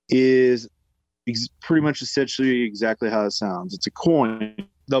is pretty much essentially exactly how it sounds. It's a coin.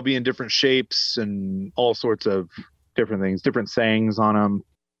 They'll be in different shapes and all sorts of different things, different sayings on them.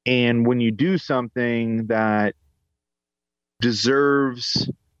 And when you do something that deserves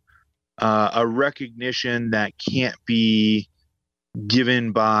a recognition that can't be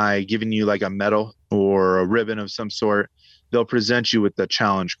given by giving you like a medal or a ribbon of some sort, they'll present you with the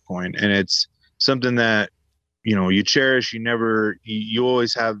challenge coin. And it's something that, you cherish. You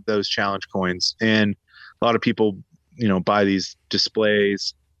always have those challenge coins. And a lot of people, buy these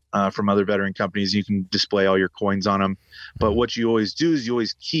displays from other veteran companies. You can display all your coins on them. But what you always do is you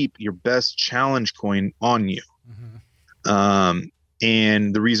always keep your best challenge coin on you.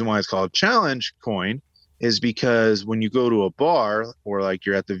 And the reason why it's called challenge coin is because when you go to a bar, or like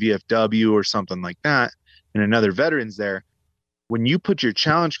you're at the VFW or something like that, and another veteran's there, when you put your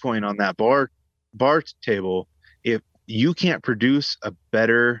challenge coin on that bar table, if you can't produce a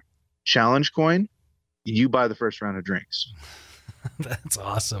better challenge coin, you buy the first round of drinks. That's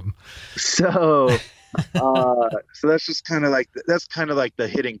awesome. So that's just kind of like the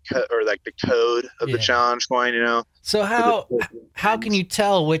hidden or like the code of the challenge coin, So how can you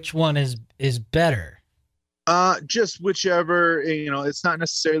tell which one is better? Just whichever, it's not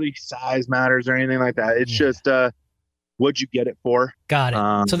necessarily size matters or anything like that. It's just what'd you get it for? Got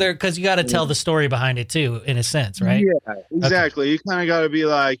it. So because you got to tell the story behind it too, in a sense, right? Yeah, exactly. Okay. You kind of got to be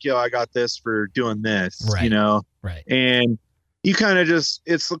like, I got this for doing this, Right. And you kind of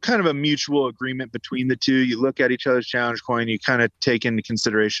it's kind of a mutual agreement between the two. You look at each other's challenge coin, you kind of take into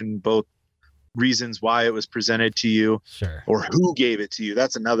consideration both reasons why it was presented to you, or who gave it to you.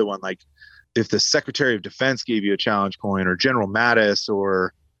 That's another one. Like if the Secretary of Defense gave you a challenge coin, or General Mattis,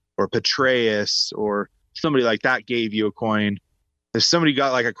 or Petraeus, or somebody like that gave you a coin. If somebody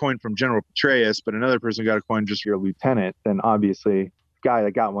got like a coin from General Petraeus, but another person got a coin just for your lieutenant, then obviously the guy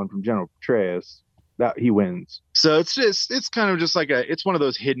that got one from General Petraeus, that he wins. So it's kind of just like it's one of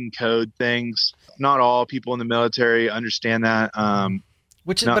those hidden code things. Not all people in the military understand that. Not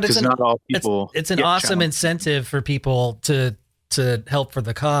all people. It's an awesome incentive for people to help for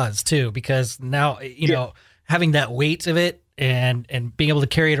the cause too, because now having that weight of it and being able to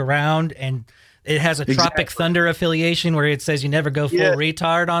carry it around, and it has a Tropic Thunder affiliation where it says you never go full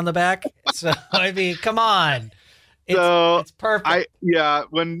retard on the back. So I mean, come on. It's perfect.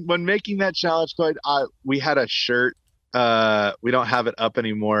 When making that challenge coin, we had a shirt. We don't have it up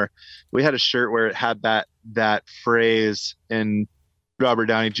anymore. We had a shirt where it had that phrase in Robert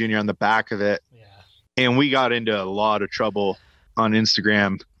Downey Jr. on the back of it. Yeah. And we got into a lot of trouble on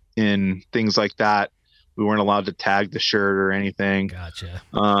Instagram and things like that We weren't allowed to tag the shirt or anything. Gotcha.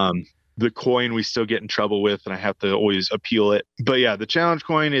 The coin we still get in trouble with, and I have to always appeal it. But yeah, the challenge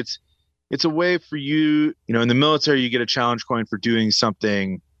coin, it's a way for you, in the military, you get a challenge coin for doing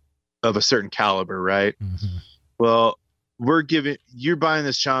something of a certain caliber, right? Mm-hmm. Well, you're buying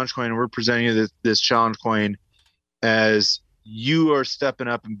this challenge coin, and we're presenting you this challenge coin as you are stepping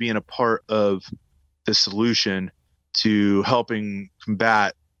up and being a part of the solution to helping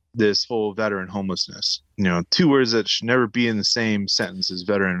combat this whole veteran homelessness. Two words that should never be in the same sentence as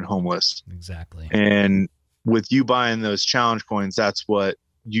veteran and homeless. Exactly. And with you buying those challenge coins, that's what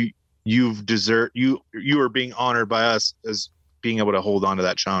you are being honored by us as being able to hold on to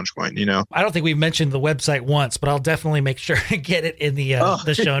that challenge coin. I don't think we've mentioned the website once, but I'll definitely make sure to get it in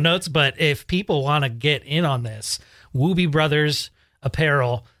the show notes. But if people want to get in on this,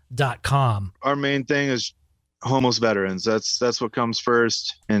 WoobieBrothersApparel.com. Our main thing is homeless veterans. That's what comes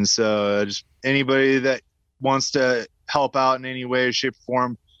first. And so just anybody that wants to help out in any way, shape, or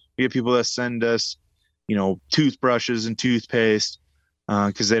form, we get people that send us, toothbrushes and toothpaste,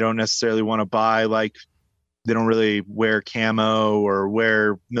 because they don't necessarily want to buy, like, they don't really wear camo or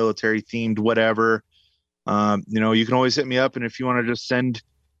wear military themed whatever. You can always hit me up, and if you want to just send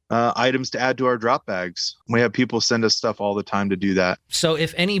items to add to our drop bags, we have people send us stuff all the time to do that. So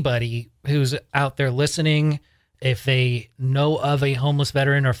if anybody who's out there listening, if they know of a homeless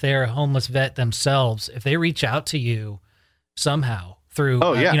veteran, or if they're a homeless vet themselves, if they reach out to you somehow through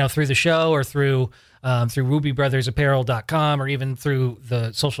through the show, or through WoobieBrothersApparel.com, or even through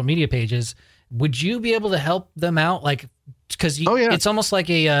the social media pages, would you be able to help them out? Like, because it's almost like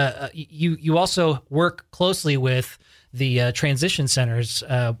you also work closely with the transition centers,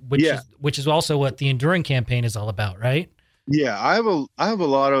 which is also what the Enduring campaign is all about, right? Yeah, I have a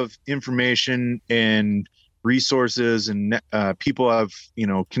lot of information and resources and people I've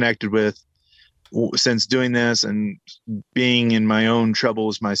connected with since doing this and being in my own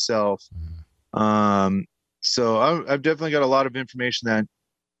troubles myself. So I've definitely got a lot of information that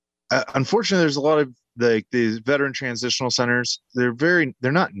unfortunately there's a lot of these veteran transitional centers. They're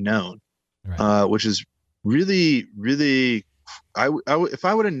not known, right. Which is really, really, if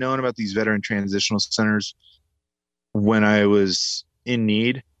I would have known about these veteran transitional centers when I was in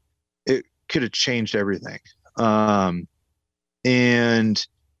need, it could have changed everything. And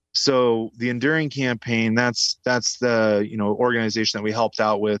so the Enduring campaign, that's the, organization that we helped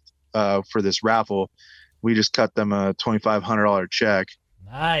out with, for this raffle. We just cut them a $2,500 check.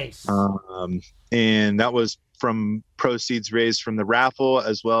 Nice. And that was from proceeds raised from the raffle,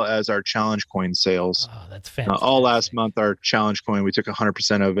 as well as our challenge coin sales. Oh, that's fantastic. All last month, our challenge coin, we took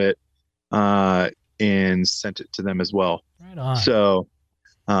 100% of it, and sent it to them as well. Right on. So,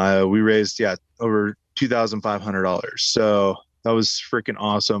 we raised, over $2,500. So that was freaking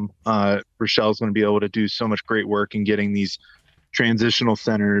awesome. Rochelle's going to be able to do so much great work in getting these transitional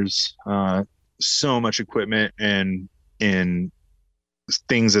centers, so much equipment and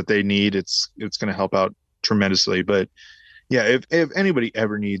things that they need. It's going to help out tremendously. But yeah, if anybody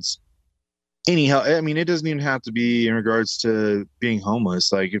ever needs any help, I mean, it doesn't even have to be in regards to being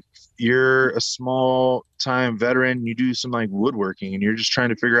homeless. Like, if you're a small time veteran, you do some like woodworking, and you're just trying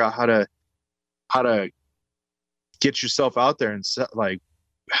to figure out how to get yourself out there and like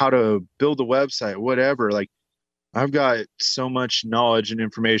how to build a website, whatever. Like, I've got so much knowledge and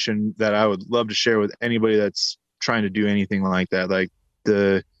information that I would love to share with anybody that's trying to do anything like that. Like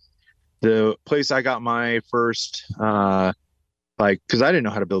the place I got my first, cause I didn't know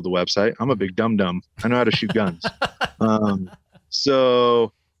how to build a website. I'm a big dum-dum. I know how to shoot guns.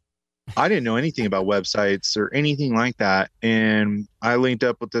 So I didn't know anything about websites or anything like that. And I linked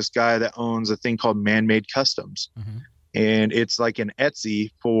up with this guy that owns a thing called Man-Made Customs. Mm-hmm. And it's like an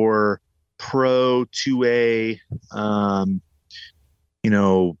Etsy for pro 2A,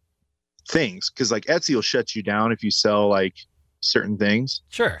 things. Cause like Etsy will shut you down if you sell like certain things.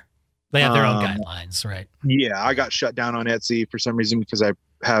 Sure. They have their own guidelines, right? Yeah. I got shut down on Etsy for some reason because I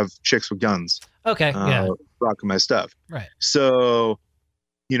have chicks with guns. Okay. Rocking my stuff. Right. So,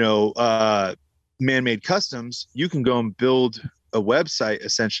 Man-Made Customs, you can go and build a website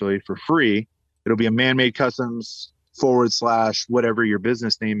essentially for free. It'll be a Man-Made Customs / whatever your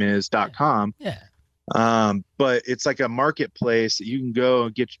business name is .com. Yeah. But it's like a marketplace that you can go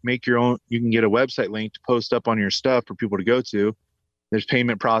and make your own. You can get a website link to post up on your stuff for people to go to. There's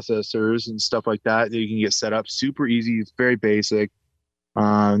payment processors and stuff like that you can get set up. Super easy. It's very basic.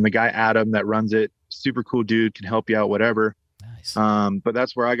 The guy Adam that runs it, super cool dude, can help you out, whatever. Nice. But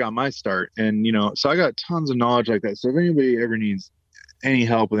that's where I got my start. And, so I got tons of knowledge like that. So if anybody ever needs any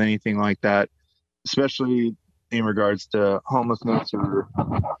help with anything like that, especially in regards to homelessness or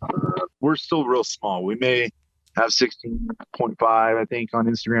we're still real small. We may have 16.5, I think, on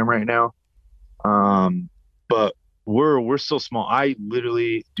Instagram right now. But we're still small. I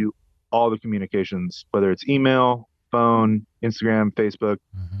literally do all the communications, whether it's email, phone, Instagram, Facebook.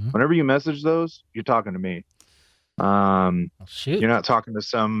 Whenever you message those, you're talking to me. Shoot. You're not talking to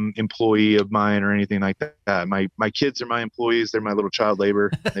some employee of mine or anything like that. My kids are my employees. They're my little child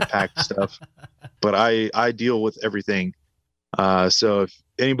labor. They pack stuff, but I deal with everything. So if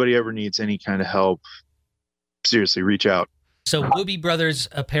anybody ever needs any kind of help, seriously, reach out. So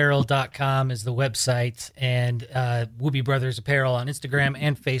WoobieBrothersApparel.com is the website, and Woobie Brothers Apparel on Instagram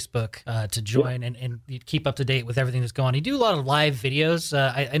and Facebook to join and keep up to date with everything that's going on. You do a lot of live videos.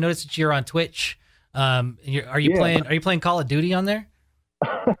 I noticed that you're on Twitch. Are you playing Call of Duty on there?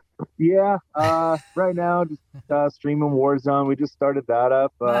 Yeah. Right now, just streaming Warzone. We just started that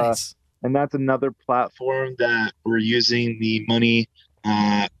up. Nice. And that's another platform that we're using the money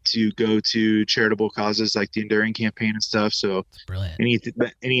to go to charitable causes like the Enduring campaign and stuff. So brilliant.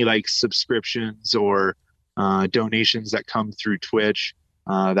 Any like subscriptions or donations that come through Twitch,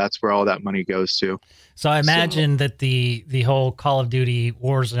 that's where all that money goes to. So I imagine that the whole Call of Duty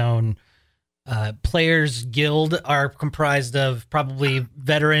Warzone players guild are comprised of probably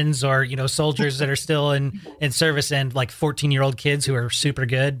veterans or soldiers that are still in service and like 14-year-old kids who are super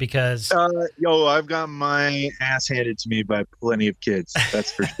good because I've got my ass handed to me by plenty of kids,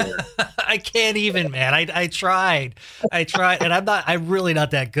 that's for sure. I can't even, man. I tried and I'm really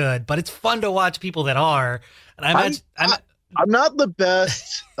not that good, but it's fun to watch people that are. And I'm not the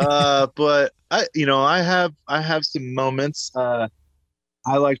best, but I have some moments.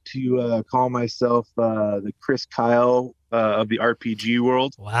 I like to call myself the Chris Kyle of the RPG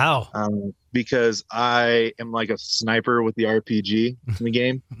world. Wow. Because I am like a sniper with the RPG in the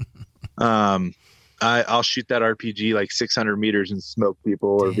game. I'll shoot that RPG like 600 meters and smoke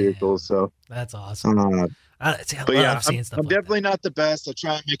people or vehicles. So that's awesome. I'm definitely not the best. I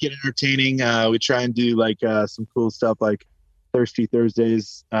try and make it entertaining. We try and do like some cool stuff like Thirsty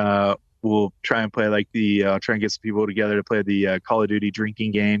Thursdays. We'll try and play like try and get some people together to play the Call of Duty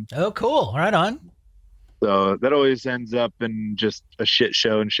drinking game. Oh, cool. Right on. So that always ends up in just a shit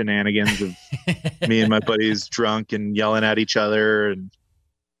show and shenanigans of me and my buddies drunk and yelling at each other. And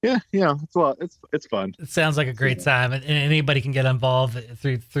it's a lot. It's fun. It sounds like a great time. And anybody can get involved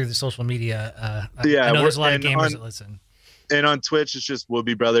through the social media. I know there's a lot of gamers that listen. And on Twitch, it's just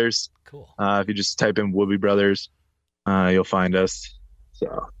Woobie Brothers. Cool. If you just type in Woobie Brothers, you'll find us.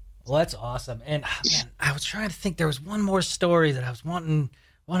 So. Well, that's awesome. And man, I was trying to think. There was one more story that I was wanted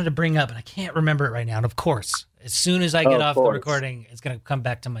to bring up, and I can't remember it right now. And of course, as soon as I get off the recording, it's going to come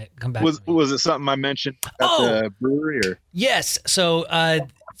back to me. Was it something I mentioned at the brewery? Or? Yes. So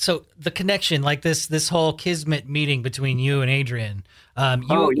the connection, like this whole kismet meeting between you and Adrian.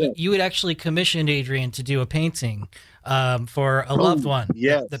 You had actually commissioned Adrian to do a painting for a loved one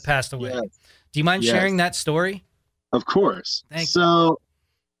that passed away. Yes. Do you mind sharing that story? Of course. Thank you. So,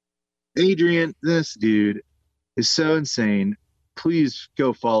 Adrian, this dude is so insane. Please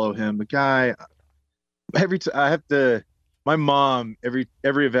go follow him. The guy, my mom, every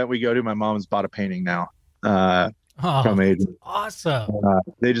event we go to, my mom's bought a painting now. From Adrian. Awesome.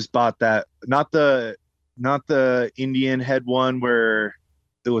 They just bought that, not the Indian head one where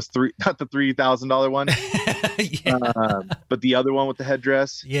it was not the $3,000 one, but the other one with the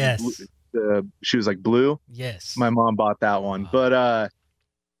headdress. Yes. She was like blue. Yes. My mom bought that one, but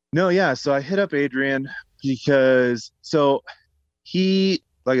so I hit up Adrian because he,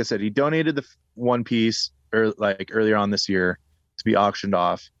 like I said, he donated the one piece earlier on this year to be auctioned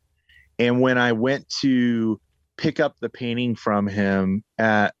off. And when I went to pick up the painting from him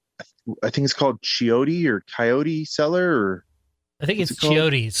at, I think it's called Coyote Cellar, or I think it's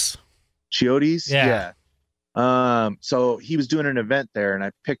Chiotes. Chiotes? Yeah. So he was doing an event there, and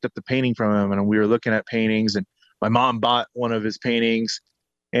I picked up the painting from him, and we were looking at paintings, and my mom bought one of his paintings.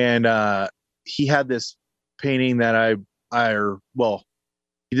 And he had this painting that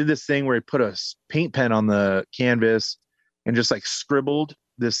he did this thing where he put a paint pen on the canvas and just like scribbled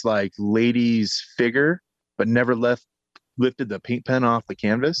this like lady's figure, but never lifted the paint pen off the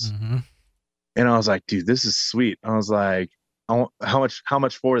canvas. Mm-hmm. And I was like, dude, this is sweet. I was like, how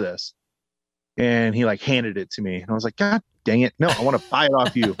much for this? And he like handed it to me. And I was like, God dang it. No, I want to buy it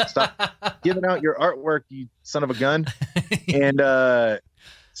off you. Stop giving out your artwork, you son of a gun. And,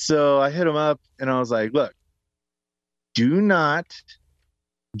 so I hit him up and I was like, look, do not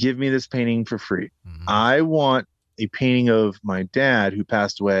give me this painting for free. Mm-hmm. I want a painting of my dad who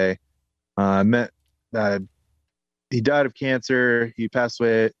passed away. He died of cancer. He passed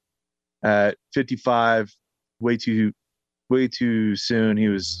away at 55. way too soon. He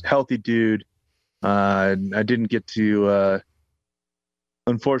was a healthy dude. I didn't get to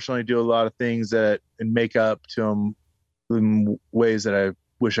unfortunately do a lot of things that and make up to him in ways that I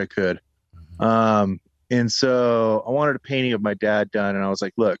wish I could. And so I wanted a painting of my dad done, and I was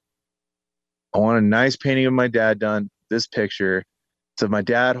like, look, I want a nice painting of my dad done. This picture. So my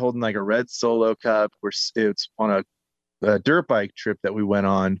dad holding like a red Solo cup. It's on a dirt bike trip that we went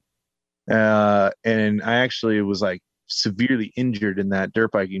on. And I actually was like severely injured in that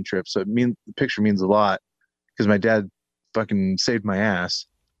dirt biking trip. So the picture means a lot because my dad fucking saved my ass.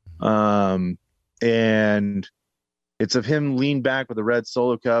 And it's of him leaned back with a red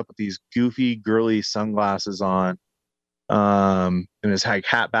Solo cup with these goofy, girly sunglasses on. And his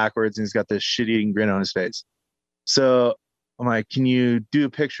hat backwards, and he's got this shit-eating grin on his face. So I'm like, can you do a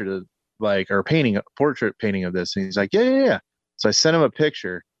picture to like, or a portrait painting of this? And he's like, yeah. So I sent him a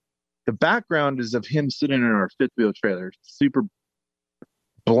picture. The background is of him sitting in our fifth wheel trailer, super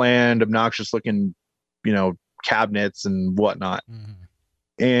bland, obnoxious looking, cabinets and whatnot.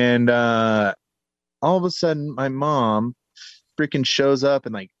 And all of a sudden, my mom freaking shows up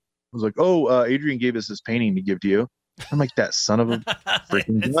and like was like, "Oh, Adrian gave us this painting to give to you." I'm like, "That son of a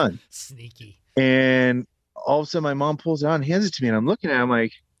freaking gun!" Sneaky. And all of a sudden, my mom pulls it out and hands it to me, and I'm looking at it, I'm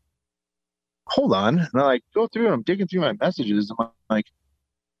like, "Hold on!" And I like go through, and I'm digging through my messages. I'm like,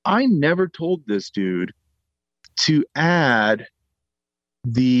 I never told this dude to add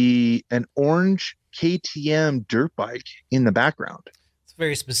an orange KTM dirt bike in the background. It's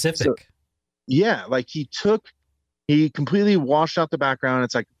very specific. So, yeah, like he completely washed out the background.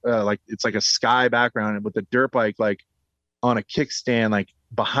 It's like a sky background with the dirt bike like on a kickstand like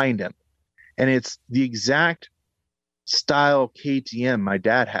behind him, and it's the exact style KTM my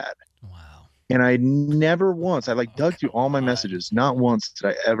dad had. Wow. And I never once, I like dug through all my messages. Not once did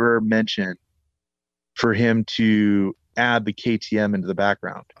I ever mention for him to add the KTM into the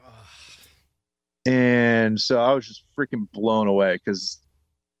background. And so I was just freaking blown away because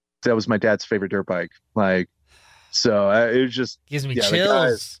that was my dad's favorite dirt bike. Like, so it was just gives me chills. The guy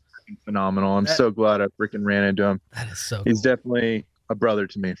is phenomenal. I'm so glad I freaking ran into him. That is so He's cool. definitely a brother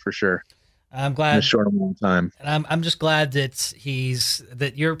to me for sure. I'm glad. In a short amount of time. And I'm just glad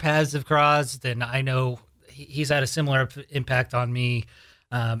that your paths have crossed, and I know he's had a similar impact on me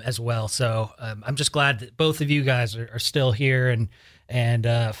as well. So I'm just glad that both of you guys are still here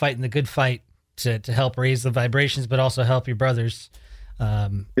and fighting the good fight to help raise the vibrations, but also help your brothers.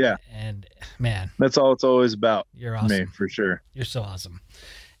 Yeah. And man, that's all it's always about. You're awesome. Me, for sure. You're so awesome.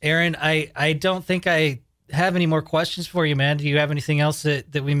 Aaron, I don't think I have any more questions for you, man. Do you have anything else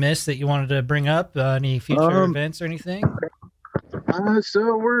that we missed that you wanted to bring up? Any future events or anything?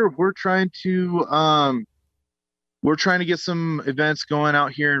 So we're trying to get some events going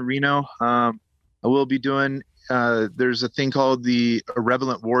out here in Reno. I will be doing there's a thing called the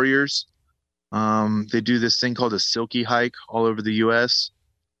Irrelevant Warriors. They do this thing called a Silky Hike all over the U.S.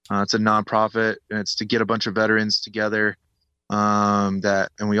 It's a nonprofit, and it's to get a bunch of veterans together. And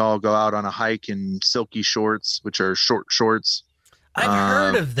we all go out on a hike in silky shorts, which are short shorts. I've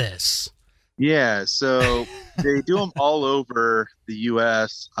heard of this. Yeah. So they do them all over the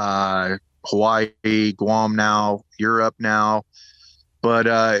U.S., Hawaii, Guam now, Europe now. But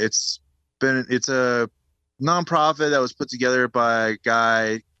it's a nonprofit that was put together by a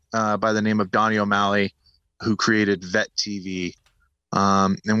guy by the name of Donnie O'Malley, who created Vet TV.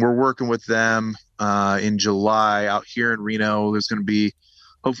 And we're working with them in July out here in Reno. There's going to be,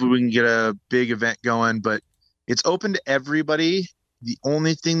 hopefully we can get a big event going, but it's open to everybody. The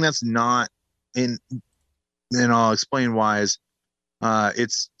only thing that's not in, and I'll explain why, is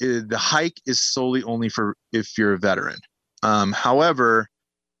the hike is solely only for if you're a veteran. However,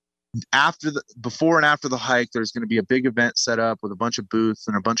 before and after the hike, there's going to be a big event set up with a bunch of booths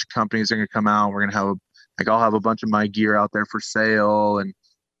and a bunch of companies that are going to come out. We're going to have I'll have a bunch of my gear out there for sale, and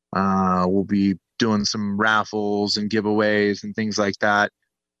we'll be doing some raffles and giveaways and things like that.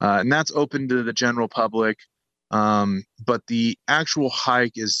 And that's open to the general public. But the actual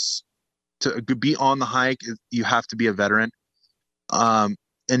hike is to be on the hike. You have to be a veteran. And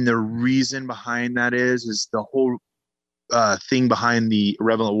the reason behind that is the whole thing behind the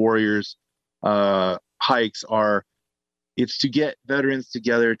Irrelevant Warriors hikes it's to get veterans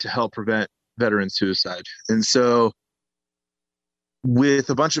together to help prevent veteran suicide. And so with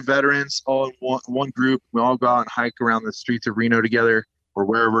a bunch of veterans all in one group, we all go out and hike around the streets of Reno together, or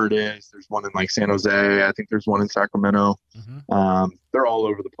wherever it is. There's one in like San Jose. I think there's one in Sacramento. Mm-hmm. They're all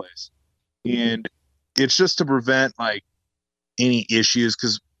over the place. And it's just to prevent like any issues,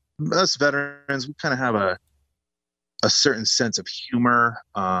 because us veterans, we kind of have a certain sense of humor.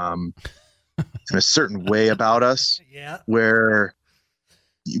 in a certain way about us, Yeah. where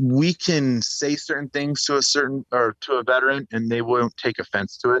we can say certain things to a veteran and they won't take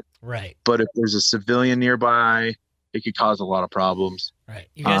offense to it. Right. But if there's a civilian nearby, it could cause a lot of problems. Right.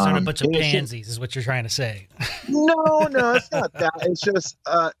 You guys aren't a bunch of pansies, is what you're trying to say. No, it's not that. It's just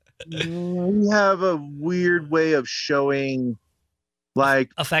we have a weird way of showing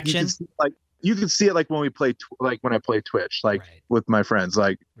like affection. You can see it like when we play, when I play Twitch, like right. with my friends,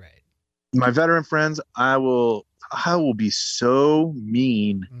 like right. my veteran friends. I will be so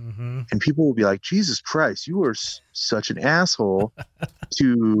mean, mm-hmm. and people will be like, "Jesus Christ, you are such an asshole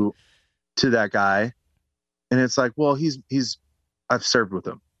to that guy." And it's like, well, I've served with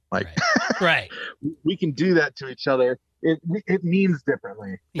him. Like, right. We can do that to each other. It means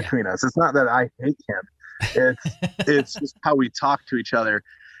differently between us. It's not that I hate him. It's just how we talk to each other.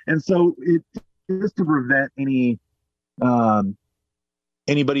 And so it is to prevent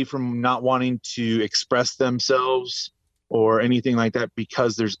anybody from not wanting to express themselves or anything like that,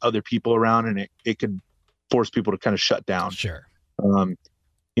 because there's other people around, and it could force people to kind of shut down. Sure.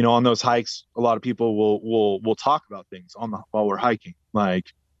 On those hikes, a lot of people will talk about things while we're hiking, like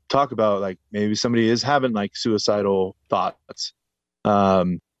talk about like maybe somebody is having like suicidal thoughts.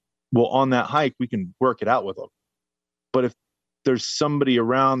 Well, on that hike, we can work it out with them. But if there's somebody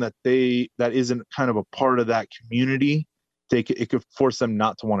around that isn't kind of a part of that community, it could force them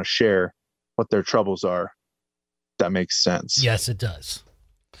not to want to share what their troubles are. That makes sense. Yes, it does.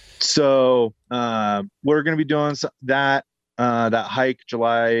 So we're going to be doing that hike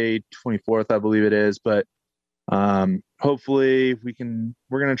July 24th, I believe it is. But hopefully we're going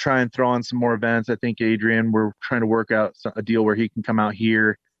to try and throw on some more events. I think Adrian, we're trying to work out a deal where he can come out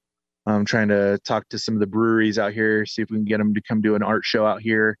here. I'm trying to talk to some of the breweries out here, see if we can get him to come do an art show out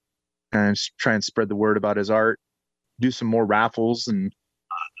here and try and spread the word about his art, do some more raffles and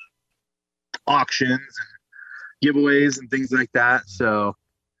auctions and giveaways and things like that. So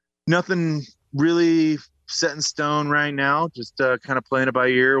nothing really set in stone right now, just kind of playing it by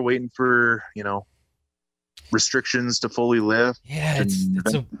ear, waiting for, restrictions to fully lift. Yeah, it's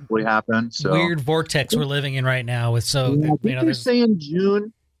a happen. So weird vortex we're living in right now. With they're saying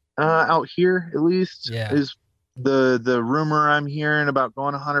June out here at least is the rumor I'm hearing about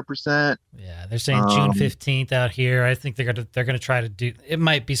going 100%. Yeah, they're saying June 15th out here. I think they're gonna try to do. It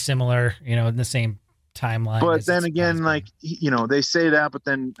might be similar, in the same timeline. But then again, like they say that, but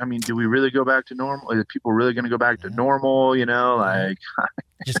then I mean, do we really go back to normal? Are people really going to go back to normal? Like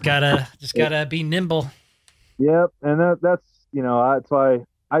just gotta be nimble. Yep, and that's that's why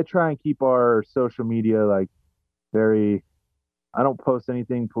I try and keep our social media like very. I don't post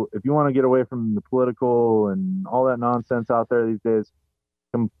anything. If you want to get away from the political and all that nonsense out there these days,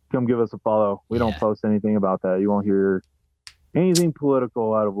 come give us a follow. We don't post anything about that. You won't hear anything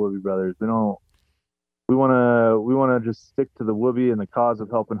political out of Woobie Brothers. We don't. We want to just stick to the Woobie and the cause of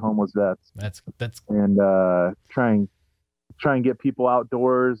helping homeless vets. That's and try and get people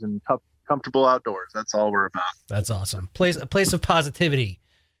outdoors and comfortable outdoors. That's all we're about. That's awesome. A place of positivity.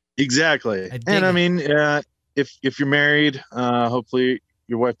 Exactly. And I mean, if you're married, hopefully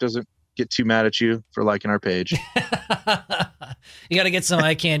your wife doesn't get too mad at you for liking our page. You got to get some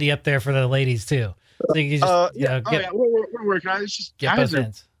eye candy up there for the ladies too. So you just, we're working on it. It's just get both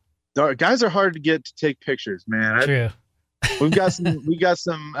ends. Guys are hard to get to take pictures, man. True. We got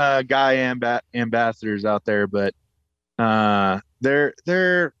some guy ambassadors out there, but they're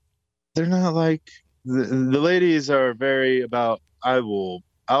not like the ladies are very about.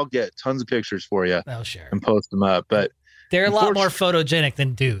 I'll get tons of pictures for you. Oh, sure. And post them up, but they're a lot more photogenic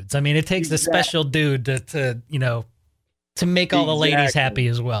than dudes. I mean, it takes a special dude to make all the ladies happy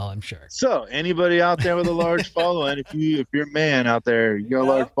as well, I'm sure. So anybody out there with a large following, if you're a man out there, you got a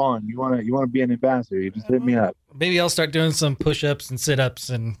large following, you want to be an ambassador, you just hit me up. Maybe I'll start doing some push-ups and sit-ups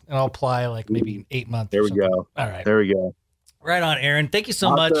and I'll apply like maybe 8 months. There we go. All right. There we go. Right on, Aaron. Thank you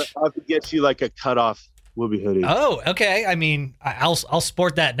so much. I'll have to get you like a cutoff Woobie hoodie. Oh, okay. I mean, I'll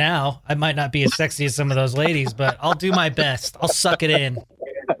sport that now. I might not be as sexy as some of those ladies, but I'll do my best. I'll suck it in. All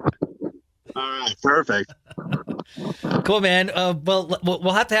right, perfect. Cool, man. Well,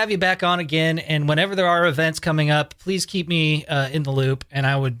 we'll have to have you back on again, and whenever there are events coming up, please keep me in the loop, and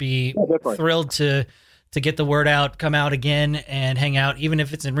I would be thrilled to get the word out, come out again, and hang out, even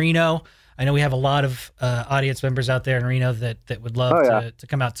if it's in Reno. I know we have a lot of audience members out there in Reno that would love to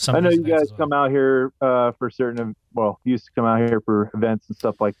come out to some. I know of you guys come out here for used to come out here for events and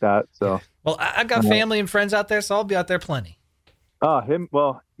stuff like that. So, well, I've got family and friends out there, so I'll be out there plenty.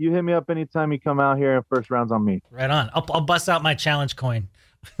 You hit me up anytime you come out here, and first round's on me. Right on. I'll bust out my challenge coin.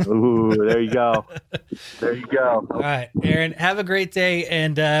 Ooh, there you go. There you go. All right, Aaron, have a great day,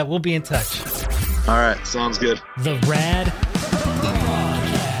 and we'll be in touch. All right. Sounds good. The RAD Prodcast.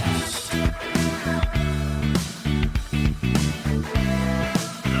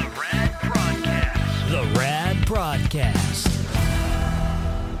 The RAD Prodcast.